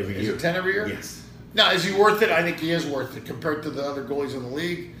 10 every year. Is it 10 every year? Yes. Now, is he worth it? I think he is worth it compared to the other goalies in the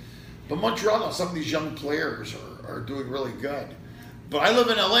league. But Montreal, some of these young players are doing really good. But I live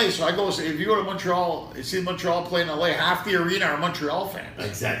in LA, so I go. If you go to Montreal, you see Montreal play in LA, half the arena are Montreal fans.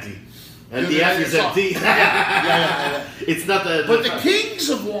 Exactly. And the F is empty. Yeah. It's not a. But the Kings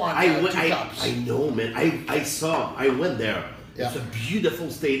have won two cups. I know, man. I went there. Yeah. It's a beautiful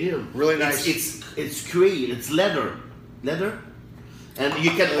stadium. Really nice. It's great. It's leather, and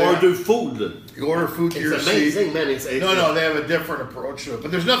you can order food. You order food to your seat. It's amazing, man. It's no. They have a different approach to it,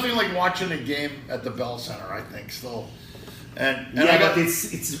 but there's nothing like watching a game at the Bell Center. I think still. And but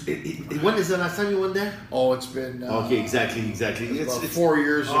it's when is the last time you went there? Oh, it's been okay, exactly. It's 4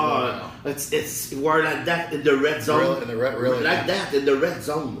 years ago now. It's we're like that in the red zone. Really like that in the red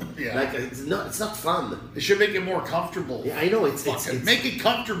zone. Yeah. Like it's not fun. They should make it more comfortable. Yeah, I know it's make it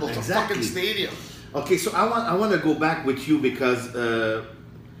comfortable. It's a fucking stadium. Okay, so I want to go back with you because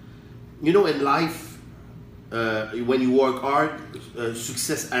in life when you work hard,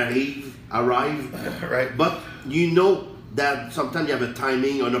 success arrive. Right. But that sometimes you have a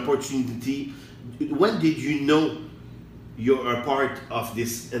timing, an opportunity. When did you know you're a part of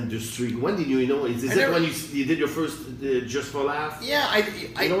this industry? When did you know? Is it when you did your first Just for Laughs? Yeah,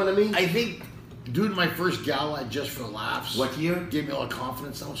 you know what I mean? I think doing my first gala at Just for Laughs. What year? Gave me a lot of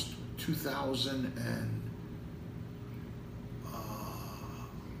confidence. That was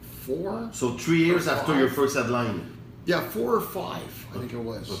 2004. So 3 years after your first headline. Yeah, 4 or 5, I think it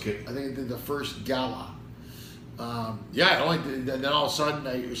was. Okay. I think I did the first gala. Then all of a sudden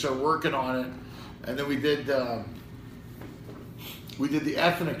I started working on it, and then we did the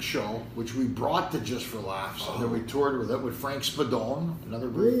ethnic show, which we brought to Just for Laughs, and then we toured with it with Frank Spadone, another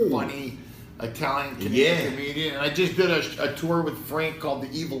very funny Italian Canadian comedian, and I just did a tour with Frank called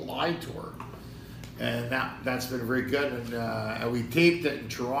the Evil Eye Tour, and that's been very good, and we taped it in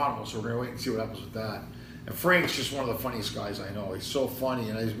Toronto, so we're gonna wait and see what happens with that. And Frank's just one of the funniest guys I know. He's so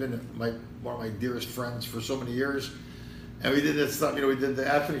funny, and he's been one of my dearest friends for so many years. And we did that stuff. We did the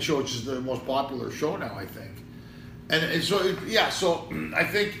ethnic show, which is the most popular show now, I think. And so I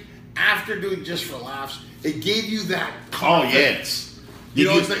think after doing Just for Laughs, it gave you that confidence.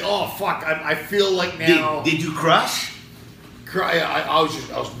 It's like, oh fuck, I feel like now. Did you crush? I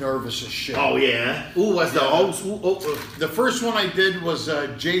was nervous as shit. Oh yeah. Who was the host? The first one I did was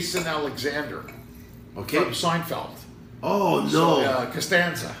Jason Alexander. Okay. From Seinfeld. Oh no. So,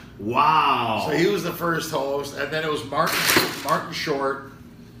 Costanza. Wow. So he was the first host, and then it was Martin Short.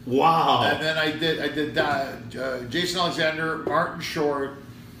 Wow. And then I did Jason Alexander, Martin Short.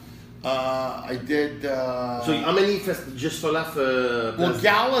 I did. So how many Just for Laughs?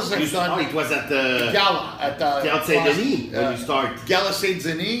 Galas I've done. It was at the Gala at the Théâtre Saint-Denis when you start. Gala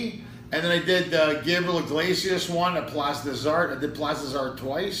Saint-Denis, and then I did Gabriel Iglesias one at Place des Arts. I did Place des Arts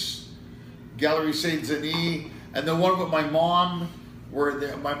twice. Gallery Saint-Denis, and the one with my mom,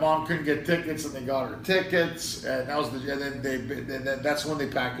 where my mom couldn't get tickets, and they got her tickets, and that was then that's when they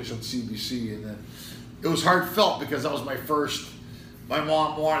packaged on CBC, and then it was heartfelt because that was my first. My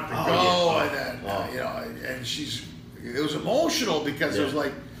mom wanted to go, and then and it was emotional because it was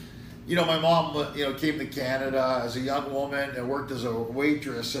like, my mom came to Canada as a young woman and worked as a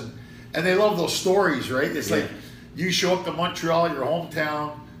waitress, and they love those stories, right? It's like you show up to Montreal, your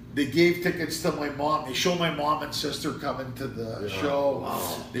hometown. They gave tickets to my mom. They showed my mom and sister coming to the show.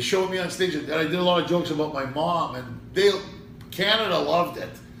 Wow. They showed me on stage, and I did a lot of jokes about my mom, and they Canada loved it.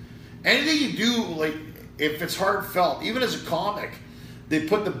 Anything you do, like if it's heartfelt, even as a comic, they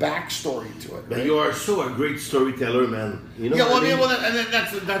put the backstory to it. But right? you are so a great storyteller, man. You know Yeah, well, what I mean? and then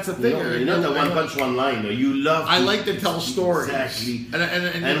that's the thing. You're not the one punch one line. You love. I like to tell stories. Exactly.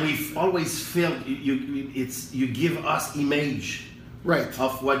 And we've always felt you give us image. Right.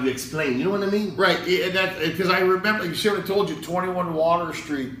 Of what you explain. You know what I mean? Right. And that because I remember you see what I told you, 21 Water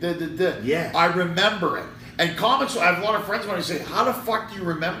Street. Yeah. I remember it. And comics, I have a lot of friends when I say, how the fuck do you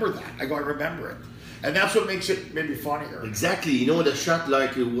remember that? I go, I remember it. And that's what makes it maybe funnier. Exactly. You know the shot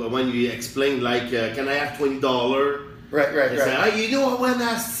like when you explain like, can I have $20? Right. Say, you know when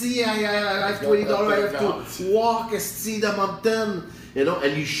I see I have $20, I have to walk and see the mountain. You know,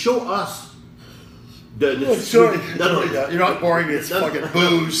 and you show us. Sorry. You're not boring me. It's fucking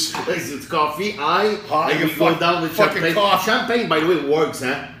booze. It's coffee. And we fuck, go down with fucking champagne. Coffee. Champagne, by the way, works,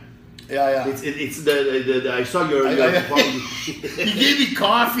 huh? Yeah. It's the I saw your. He gave me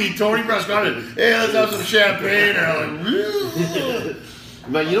coffee. Tony Brown got it. Hey, let's have some champagne. And I'm like,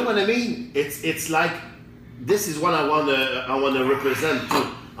 but you know what I mean? It's like this is what I wanna represent too.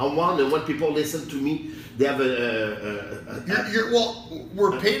 I want when people listen to me, they have well,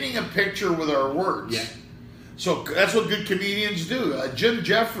 we're painting a picture with our words. Yeah. So that's what good comedians do. Jim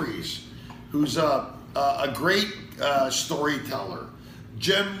Jeffries, who's a great storyteller.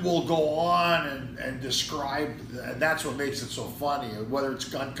 Jim will go on and describe, and that's what makes it so funny, whether it's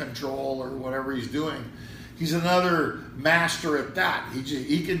gun control or whatever he's doing. He's another master at that.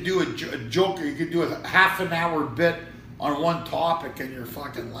 He can do a joke, he can do a half an hour bit on one topic and you're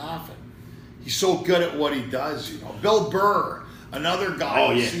fucking laughing. He's so good at what he does, you know. Bill Burr, another guy.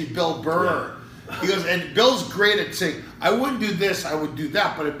 Oh, yeah. See Bill Burr. Yeah. He goes, and Bill's great at saying, I wouldn't do this, I would do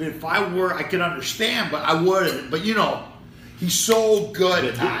that, but if I were, I could understand, but I wouldn't. But you know, he's so good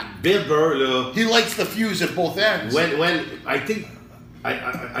at that. Bill Burr, he likes the fuse at both ends. When I think,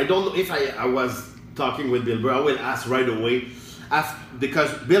 I don't know if I was talking with Bill Burr, I will ask right away.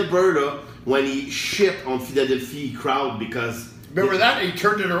 Because Bill Burr, when he shit on Philadelphia crowd because... Remember that? He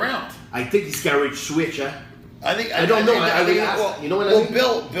turned it around. I think his carriage switch, huh? I don't know. I will think, ask. Well, you know what I mean?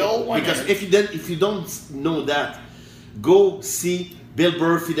 Bill because if you don't know that, go see Bill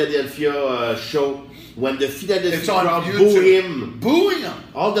Burr Philadelphia show when the Philadelphia crowd booing him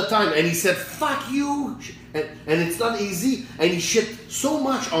all the time, and he said "fuck you," and it's not easy, and he shit so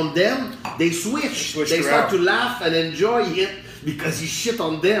much on them, they switch. They start to laugh and enjoy it because he shit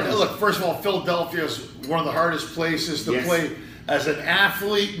on them. Yeah, look, first of all, Philadelphia is one of the hardest places to play as an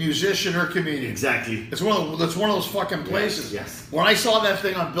athlete, musician, or comedian. Exactly. It's one of those fucking places. Yes. When I saw that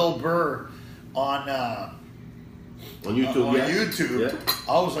thing on Bill Burr on YouTube,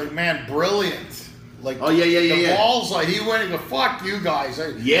 I was like, man, brilliant. Like, the balls, like, he went and go, fuck you guys.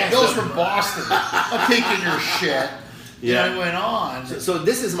 Bill's from Boston. I'm taking your shit. Yeah. And I went on. So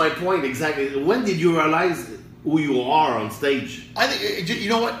this is my point exactly. When did you realize who you are on stage? I think, you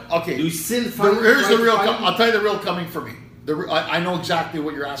know what? Okay. Do you still find... Here's the real, I'll tell you the real coming for me. I know exactly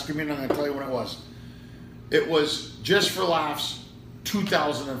what you're asking me, and I'm going to tell you when it was. It was Just for Laughs,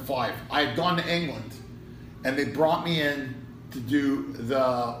 2005. I had gone to England, and they brought me in to do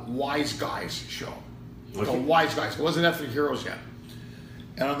the Wise Guys show. Okay. The Wise Guys. It wasn't Ethnic Heroes yet.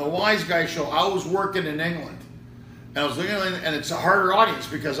 And on the Wise Guys show, I was working in England. And I was looking at it, and it's a harder audience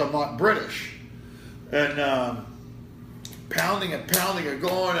because I'm not British. And pounding it,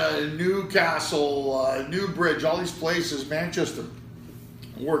 going to Newcastle, Newbridge, all these places, Manchester.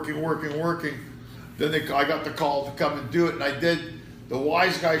 Working. Then I got the call to come and do it, and I did the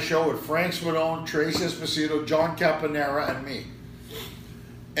Wise Guy show with Frank Spadone, Trace Esposito, John Caponera, and me.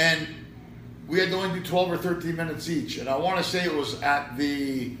 And we had to only do 12 or 13 minutes each. And I want to say it was at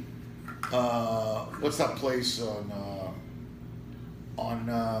the, what's that place on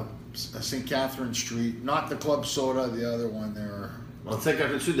St. Catherine Street? Not the Club Soda, the other one there. On St.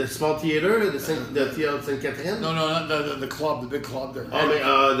 Catherine Street, the small theater, the theater of St. Catherine? No, not the club, the big club there. The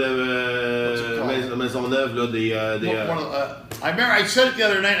Maisonneuve, I remember, I said it the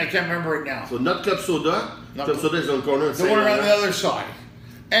other night, I can't remember it now. So not Club Soda. Club Soda is on the corner. The one around the other side.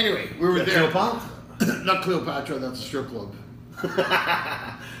 Anyway, we were there. Cleopatra? Not Cleopatra, that's a strip club.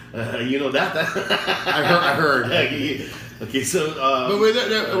 You know that? I heard. Okay, so... but we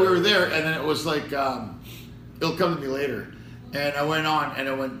were there, and then it was like, it'll come to me later. And I went on, and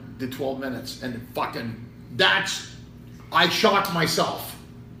I did 12 minutes, and I shocked myself.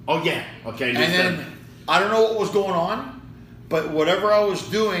 Oh, yeah. Okay. And then, I don't know what was going on, but whatever I was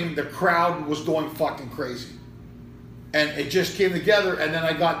doing, the crowd was going fucking crazy. And it just came together, and then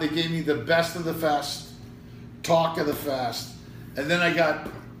they gave me the best of the fest, talk of the fest, and then I got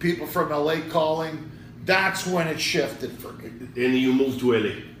people from LA calling. that's when it shifted for me. And you moved to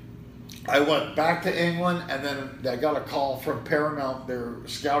LA. I went back to England, and then I got a call from Paramount. They're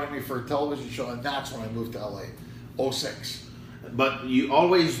scouting me for a television show, and that's when I moved to LA, 06. But you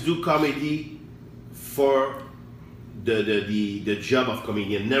always do comedy for the job of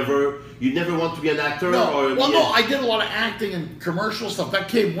comedian. You never want to be an actor? No, or no, I did a lot of acting and commercial stuff. That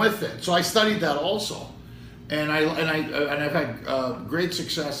came with it, so I studied that also. And I've had great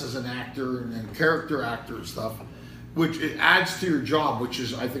success as an actor and character actor and stuff, which it adds to your job, which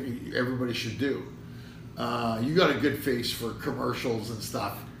is I think everybody should do. You got a good face for commercials and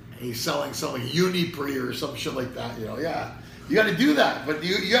stuff. He's selling something Unipre or some shit like that, yeah. You got to do that, but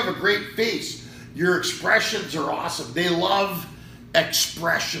you have a great face. Your expressions are awesome. They love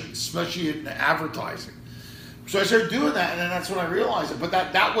expressions, especially in advertising. So I started doing that, and then that's when I realized it. But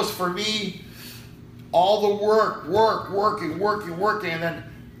that was for me, all the working, and then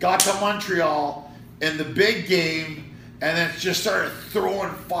got to Montreal in the big game, and then just started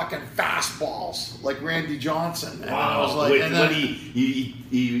throwing fucking fastballs like Randy Johnson. And I was like, when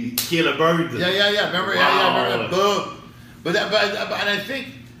he killed a bird. Yeah. Remember? Wow. Yeah, remember? Boom. But I think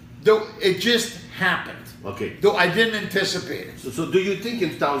though it just happened. Okay. Though I didn't anticipate it. So do you think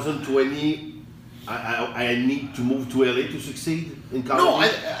in 2020 I need to move to LA to succeed in comedy? No,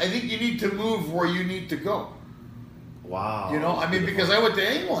 I think you need to move where you need to go. Wow. Because I went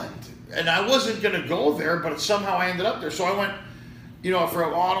to England and I wasn't going to go there, but somehow I ended up there. So I went,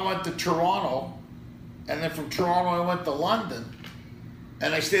 from Ottawa to Toronto, and then from Toronto I went to London.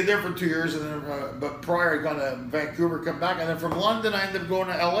 And I stayed there for 2 years, and then, but prior I'd gone to Vancouver, come back, and then from London I ended up going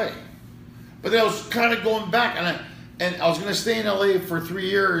to LA. But then I was kind of going back, and I was going to stay in LA for 3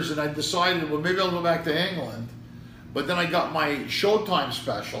 years, and I decided, well, maybe I'll go back to England. But then I got my Showtime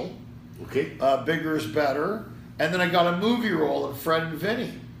special, okay, Bigger is Better, and then I got a movie role in Fred and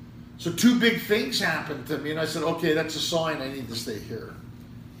Vinny. So 2 big things happened to me, and I said, okay, that's a sign I need to stay here.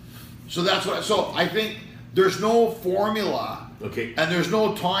 So that's what. So I think there's no formula. Okay. And there's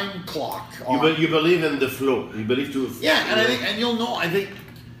no time clock. You believe in the flow. You believe to. Yeah, and I think, and you'll know. I think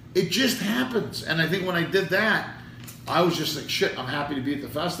it just happens. And I think when I did that, I was just like, shit. I'm happy to be at the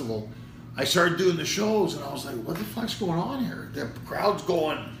festival. I started doing the shows, and I was like, what the fuck's going on here? The crowd's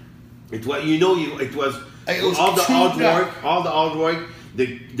going. It was. It was all the hard work.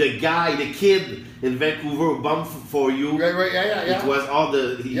 The guy, the kid in Vancouver bumped for you. Right, yeah. It was all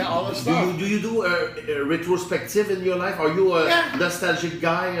the stuff. Do you do a retrospective in your life? Are you a nostalgic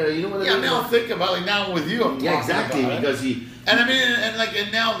guy? You know what I mean? Yeah, now think about it. Like now with you, I'm talking exactly about because it.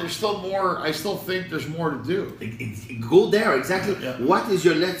 And now there's still more. I still think there's more to do. Go there exactly. Yeah. What is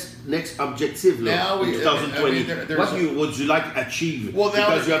your next objective now in 2020? What would you like to achieve? Well,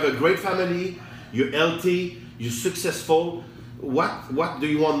 because you have a great family, you're healthy, you're successful. What do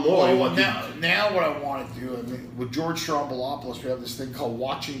you want more? Well, now what I want to do, with George Stroumboulopoulos, we have this thing called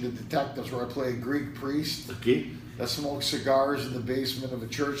Watching the Detectives, where I play a Greek priest that smokes cigars in the basement of a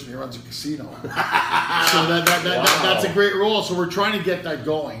church and he runs a casino. So that's a great role. So we're trying to get that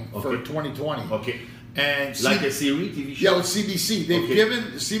going for 2020. Okay. And like a series, TV show? Yeah, with CBC. They've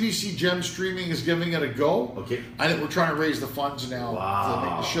given CBC Gem Streaming is giving it a go. Okay. And we're trying to raise the funds now to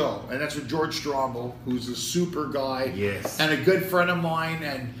make the show. And that's with George Strombo, who's a super guy. Yes. And a good friend of mine.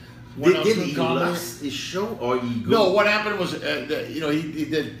 And did he lose his show or he go? No, what happened was, he had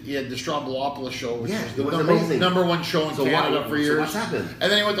the Stroumboulopoulos show, which was the number one show in Canada for years. So what's happened? And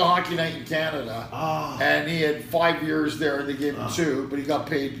then he went to Hockey Night in Canada, and he had 5 years there, and they gave him 2, but he got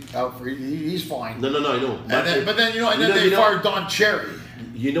paid out for. He's fine. No, I know. But then they fired Don Cherry.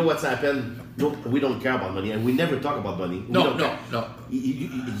 You know what's happened? No, we don't care about money, and we never talk about money. No.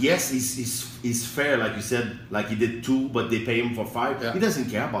 Yes, he's fair, like you said, like he did 2, but they pay him for 5. Yeah. He doesn't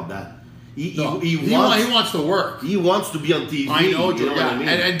care about that. He wants to work. He wants to be on TV. I know, you know what I mean?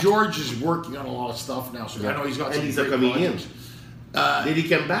 And George is working on a lot of stuff now, so I know he's got. And he's a comedian. Did he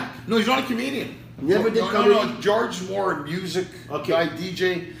come back? No, he's not a comedian. Never did comedy. No. George's more a music guy,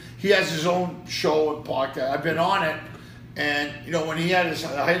 DJ. He has his own show and podcast. I've been on it. And, when he had the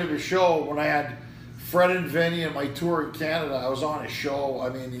height of his show, when I had Fred and Vinny and my tour in Canada, I was on his show. I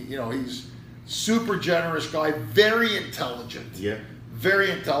mean, he's super generous guy, very intelligent. Yeah.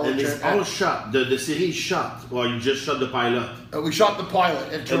 Very intelligent. And it's all shot. The series shot, or you just shot the pilot? We shot the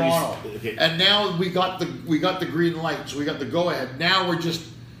pilot in Toronto. And now we got the green light, so we got the go-ahead. Now we're just...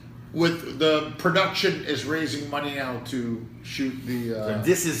 with the production is raising money now to shoot the.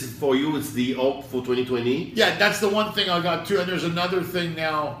 This is for you. It's the hope for 2020. Yeah, that's the one thing I got too. And there's another thing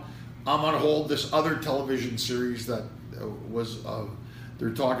now. I'm on hold. This other television series that was they're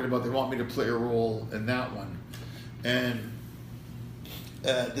talking about. They want me to play a role in that one, and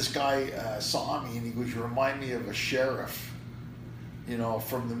this guy saw me and he goes, "You remind me of a sheriff, you know,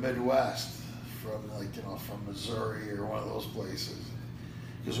 from the Midwest, from like, you know, from Missouri or one of those places.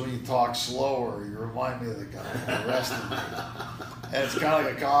 Because when you talk slower, you remind me of the guy who arrested me." And it's kind of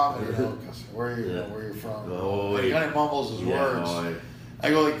like a comedy, you know, because where you're from. Oh, and he kind of mumbles his words. Oh, I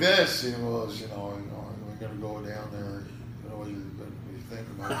go like this, he goes, you know, we're going to go down there, you know, what do you think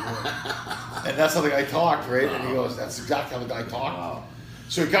about doing? And that's how the guy talked, right? And he goes, that's exactly how the guy talked. Wow.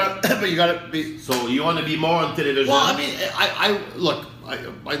 So you got to, but you got to be. So you want to be more on television? Well, I mean, I look,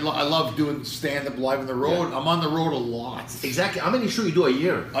 I love doing stand-up live on the road. Yeah. I'm on the road a lot. Exactly. How many shows you do a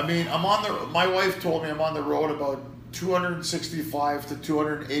year? I mean, my wife told me I'm on the road about 265 to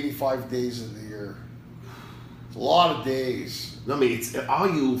 285 days of the year. It's a lot of days. No, I mean, it's how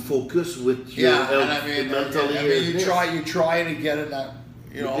you focus with your health, and I mean, mentally. you try to get in that,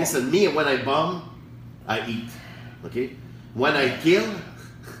 you know. Listen, me, when I bomb, I eat. Okay? When I kill,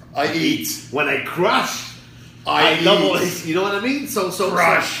 I eat. When I crush, I eat. double. You know what I mean? So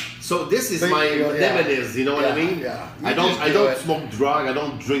Crush. So this is But, my you know, nemesis. You know what I mean? Yeah. I don't smoke drug. I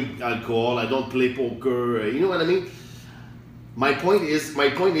don't drink alcohol. I don't play poker. You know what I mean? My point is,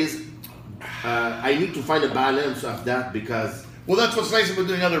 I need to find a balance of that because. Well, that's what's nice about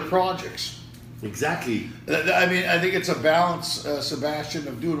doing other projects. Exactly. I mean, I think it's a balance, Sebastian,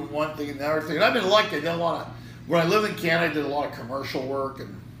 of doing one thing and the other thing. And I've been lucky. I did a lot of, when I lived in Canada, I did a lot of commercial work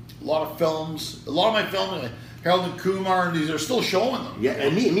and a lot of films. A lot of my films, like Harold and Kumar, and these are still showing them. Yeah,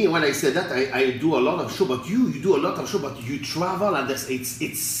 and me, when I said that, I do a lot of show, but you do a lot of show, but you travel, and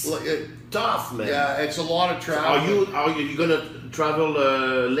it's tough, man. Yeah, it's a lot of travel. Are you gonna travel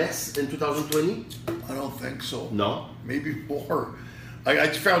less in 2020? I don't think so. No. Maybe more. I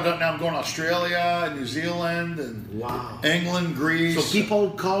found out now I'm going to Australia, New Zealand, and Wow. England, Greece. So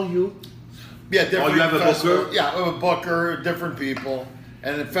people call you. Yeah, different. Oh, you have a festivals. booker? Yeah, I have a booker, different people.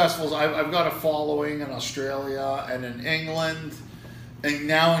 And in festivals, I've got a following in Australia and in England, and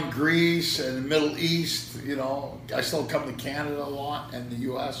now in Greece and the Middle East. You know, I still come to Canada a lot and the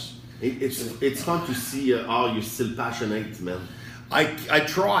U.S. It's fun to see how you're still passionate, man. I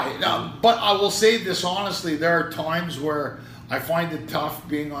try, but I will say this honestly: there are times where I find it tough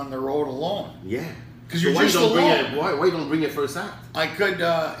being on the road alone. Yeah. Because you're why just don't alone. Why don't bring a first act? I could.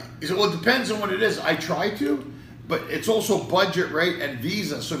 Well, it depends on what it is. I try to. But it's also budget, right, and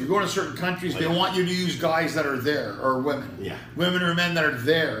visa. So if you go to certain countries, they want you to use guys that are there, or women. Yeah. Women or men that are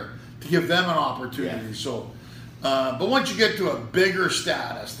there to give them an opportunity. Yeah. So, but once you get to a bigger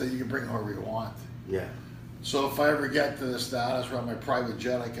status, then you can bring whoever you want. Yeah. So if I ever get to the status where I'm my private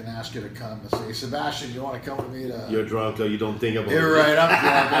jet, I can ask you to come and say, Sebastian, you want to come with me to... You're drunk, or you don't think about it. You're right, I'm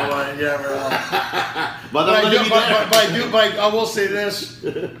drunk. Yeah, but I will say this: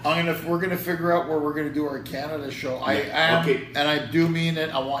 we're gonna figure out where we're gonna do our Canada show. I am, okay. and I do mean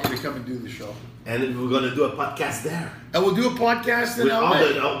it. I want you to come and do the show, and we're gonna do a podcast there. And we'll do a podcast in with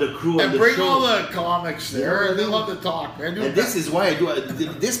LA. all the crew and the bring show. all the comics there. And they love to talk, man. And this is why I do it.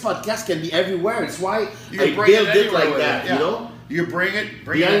 This podcast can be everywhere. It's why you I bring build it like with that. Yeah. You know, you bring it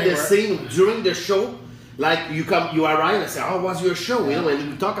behind the anywhere. scene during the show. Like you arrive and say, "How was your show?" You know, and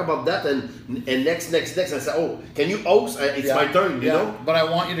you talk about that, and next, I say, "Oh, can you host? It's my turn." You know. But I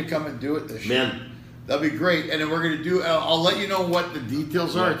want you to come and do it this year. Man, that'd be great. And then we're gonna do. I'll let you know what the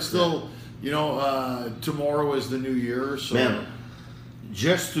details are. Yeah, It's still, tomorrow is the new year. So. Man,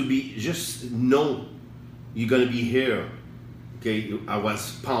 just know you're gonna be here. Okay, I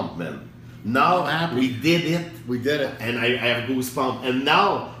was pumped, man. Now I'm happy. we did it. We did it. And I have goosebumps. And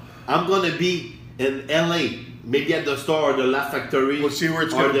now I'm gonna be in LA, maybe at the store or the Laugh Factory. We'll see where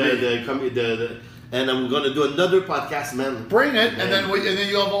it's or gonna be. And I'm gonna do another podcast, man. Bring it, Man. and then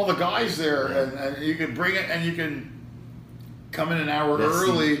you'll have all the guys there, and you can bring it, and you can come in an hour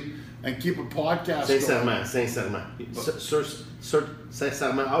early and keep a podcast Sincèrement.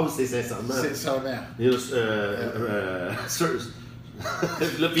 Sincèrement. I would say sincèrement. Sincèrement.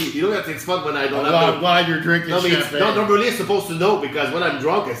 You know that it's fun when I don't have I'm glad you're drinking champagne. Normally I'm supposed to know because when I'm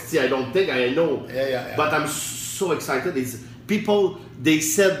drunk, I don't think I know. Yeah. But I'm so excited. It's people. They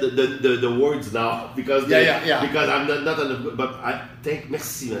said the words now because because I'm not on the. But I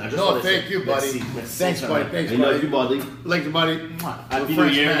merci, man. I just thank you, buddy. Merci. Thanks, buddy. Thanks, I buddy. love you, buddy. Like you, buddy. Happy New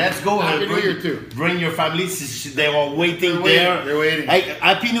Year. Let's go. Happy New Year too. Bring your family. They were waiting there. They're waiting. Hey,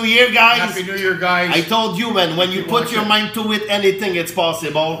 Happy New Year, guys. Happy New Year, guys. I told you, man, when you put your mind to it, anything is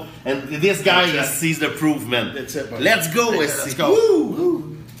possible. And this guy sees the proof, man. That's it, buddy. Let's go. Let's go.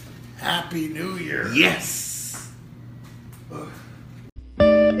 Woo. Happy New Year. Yes.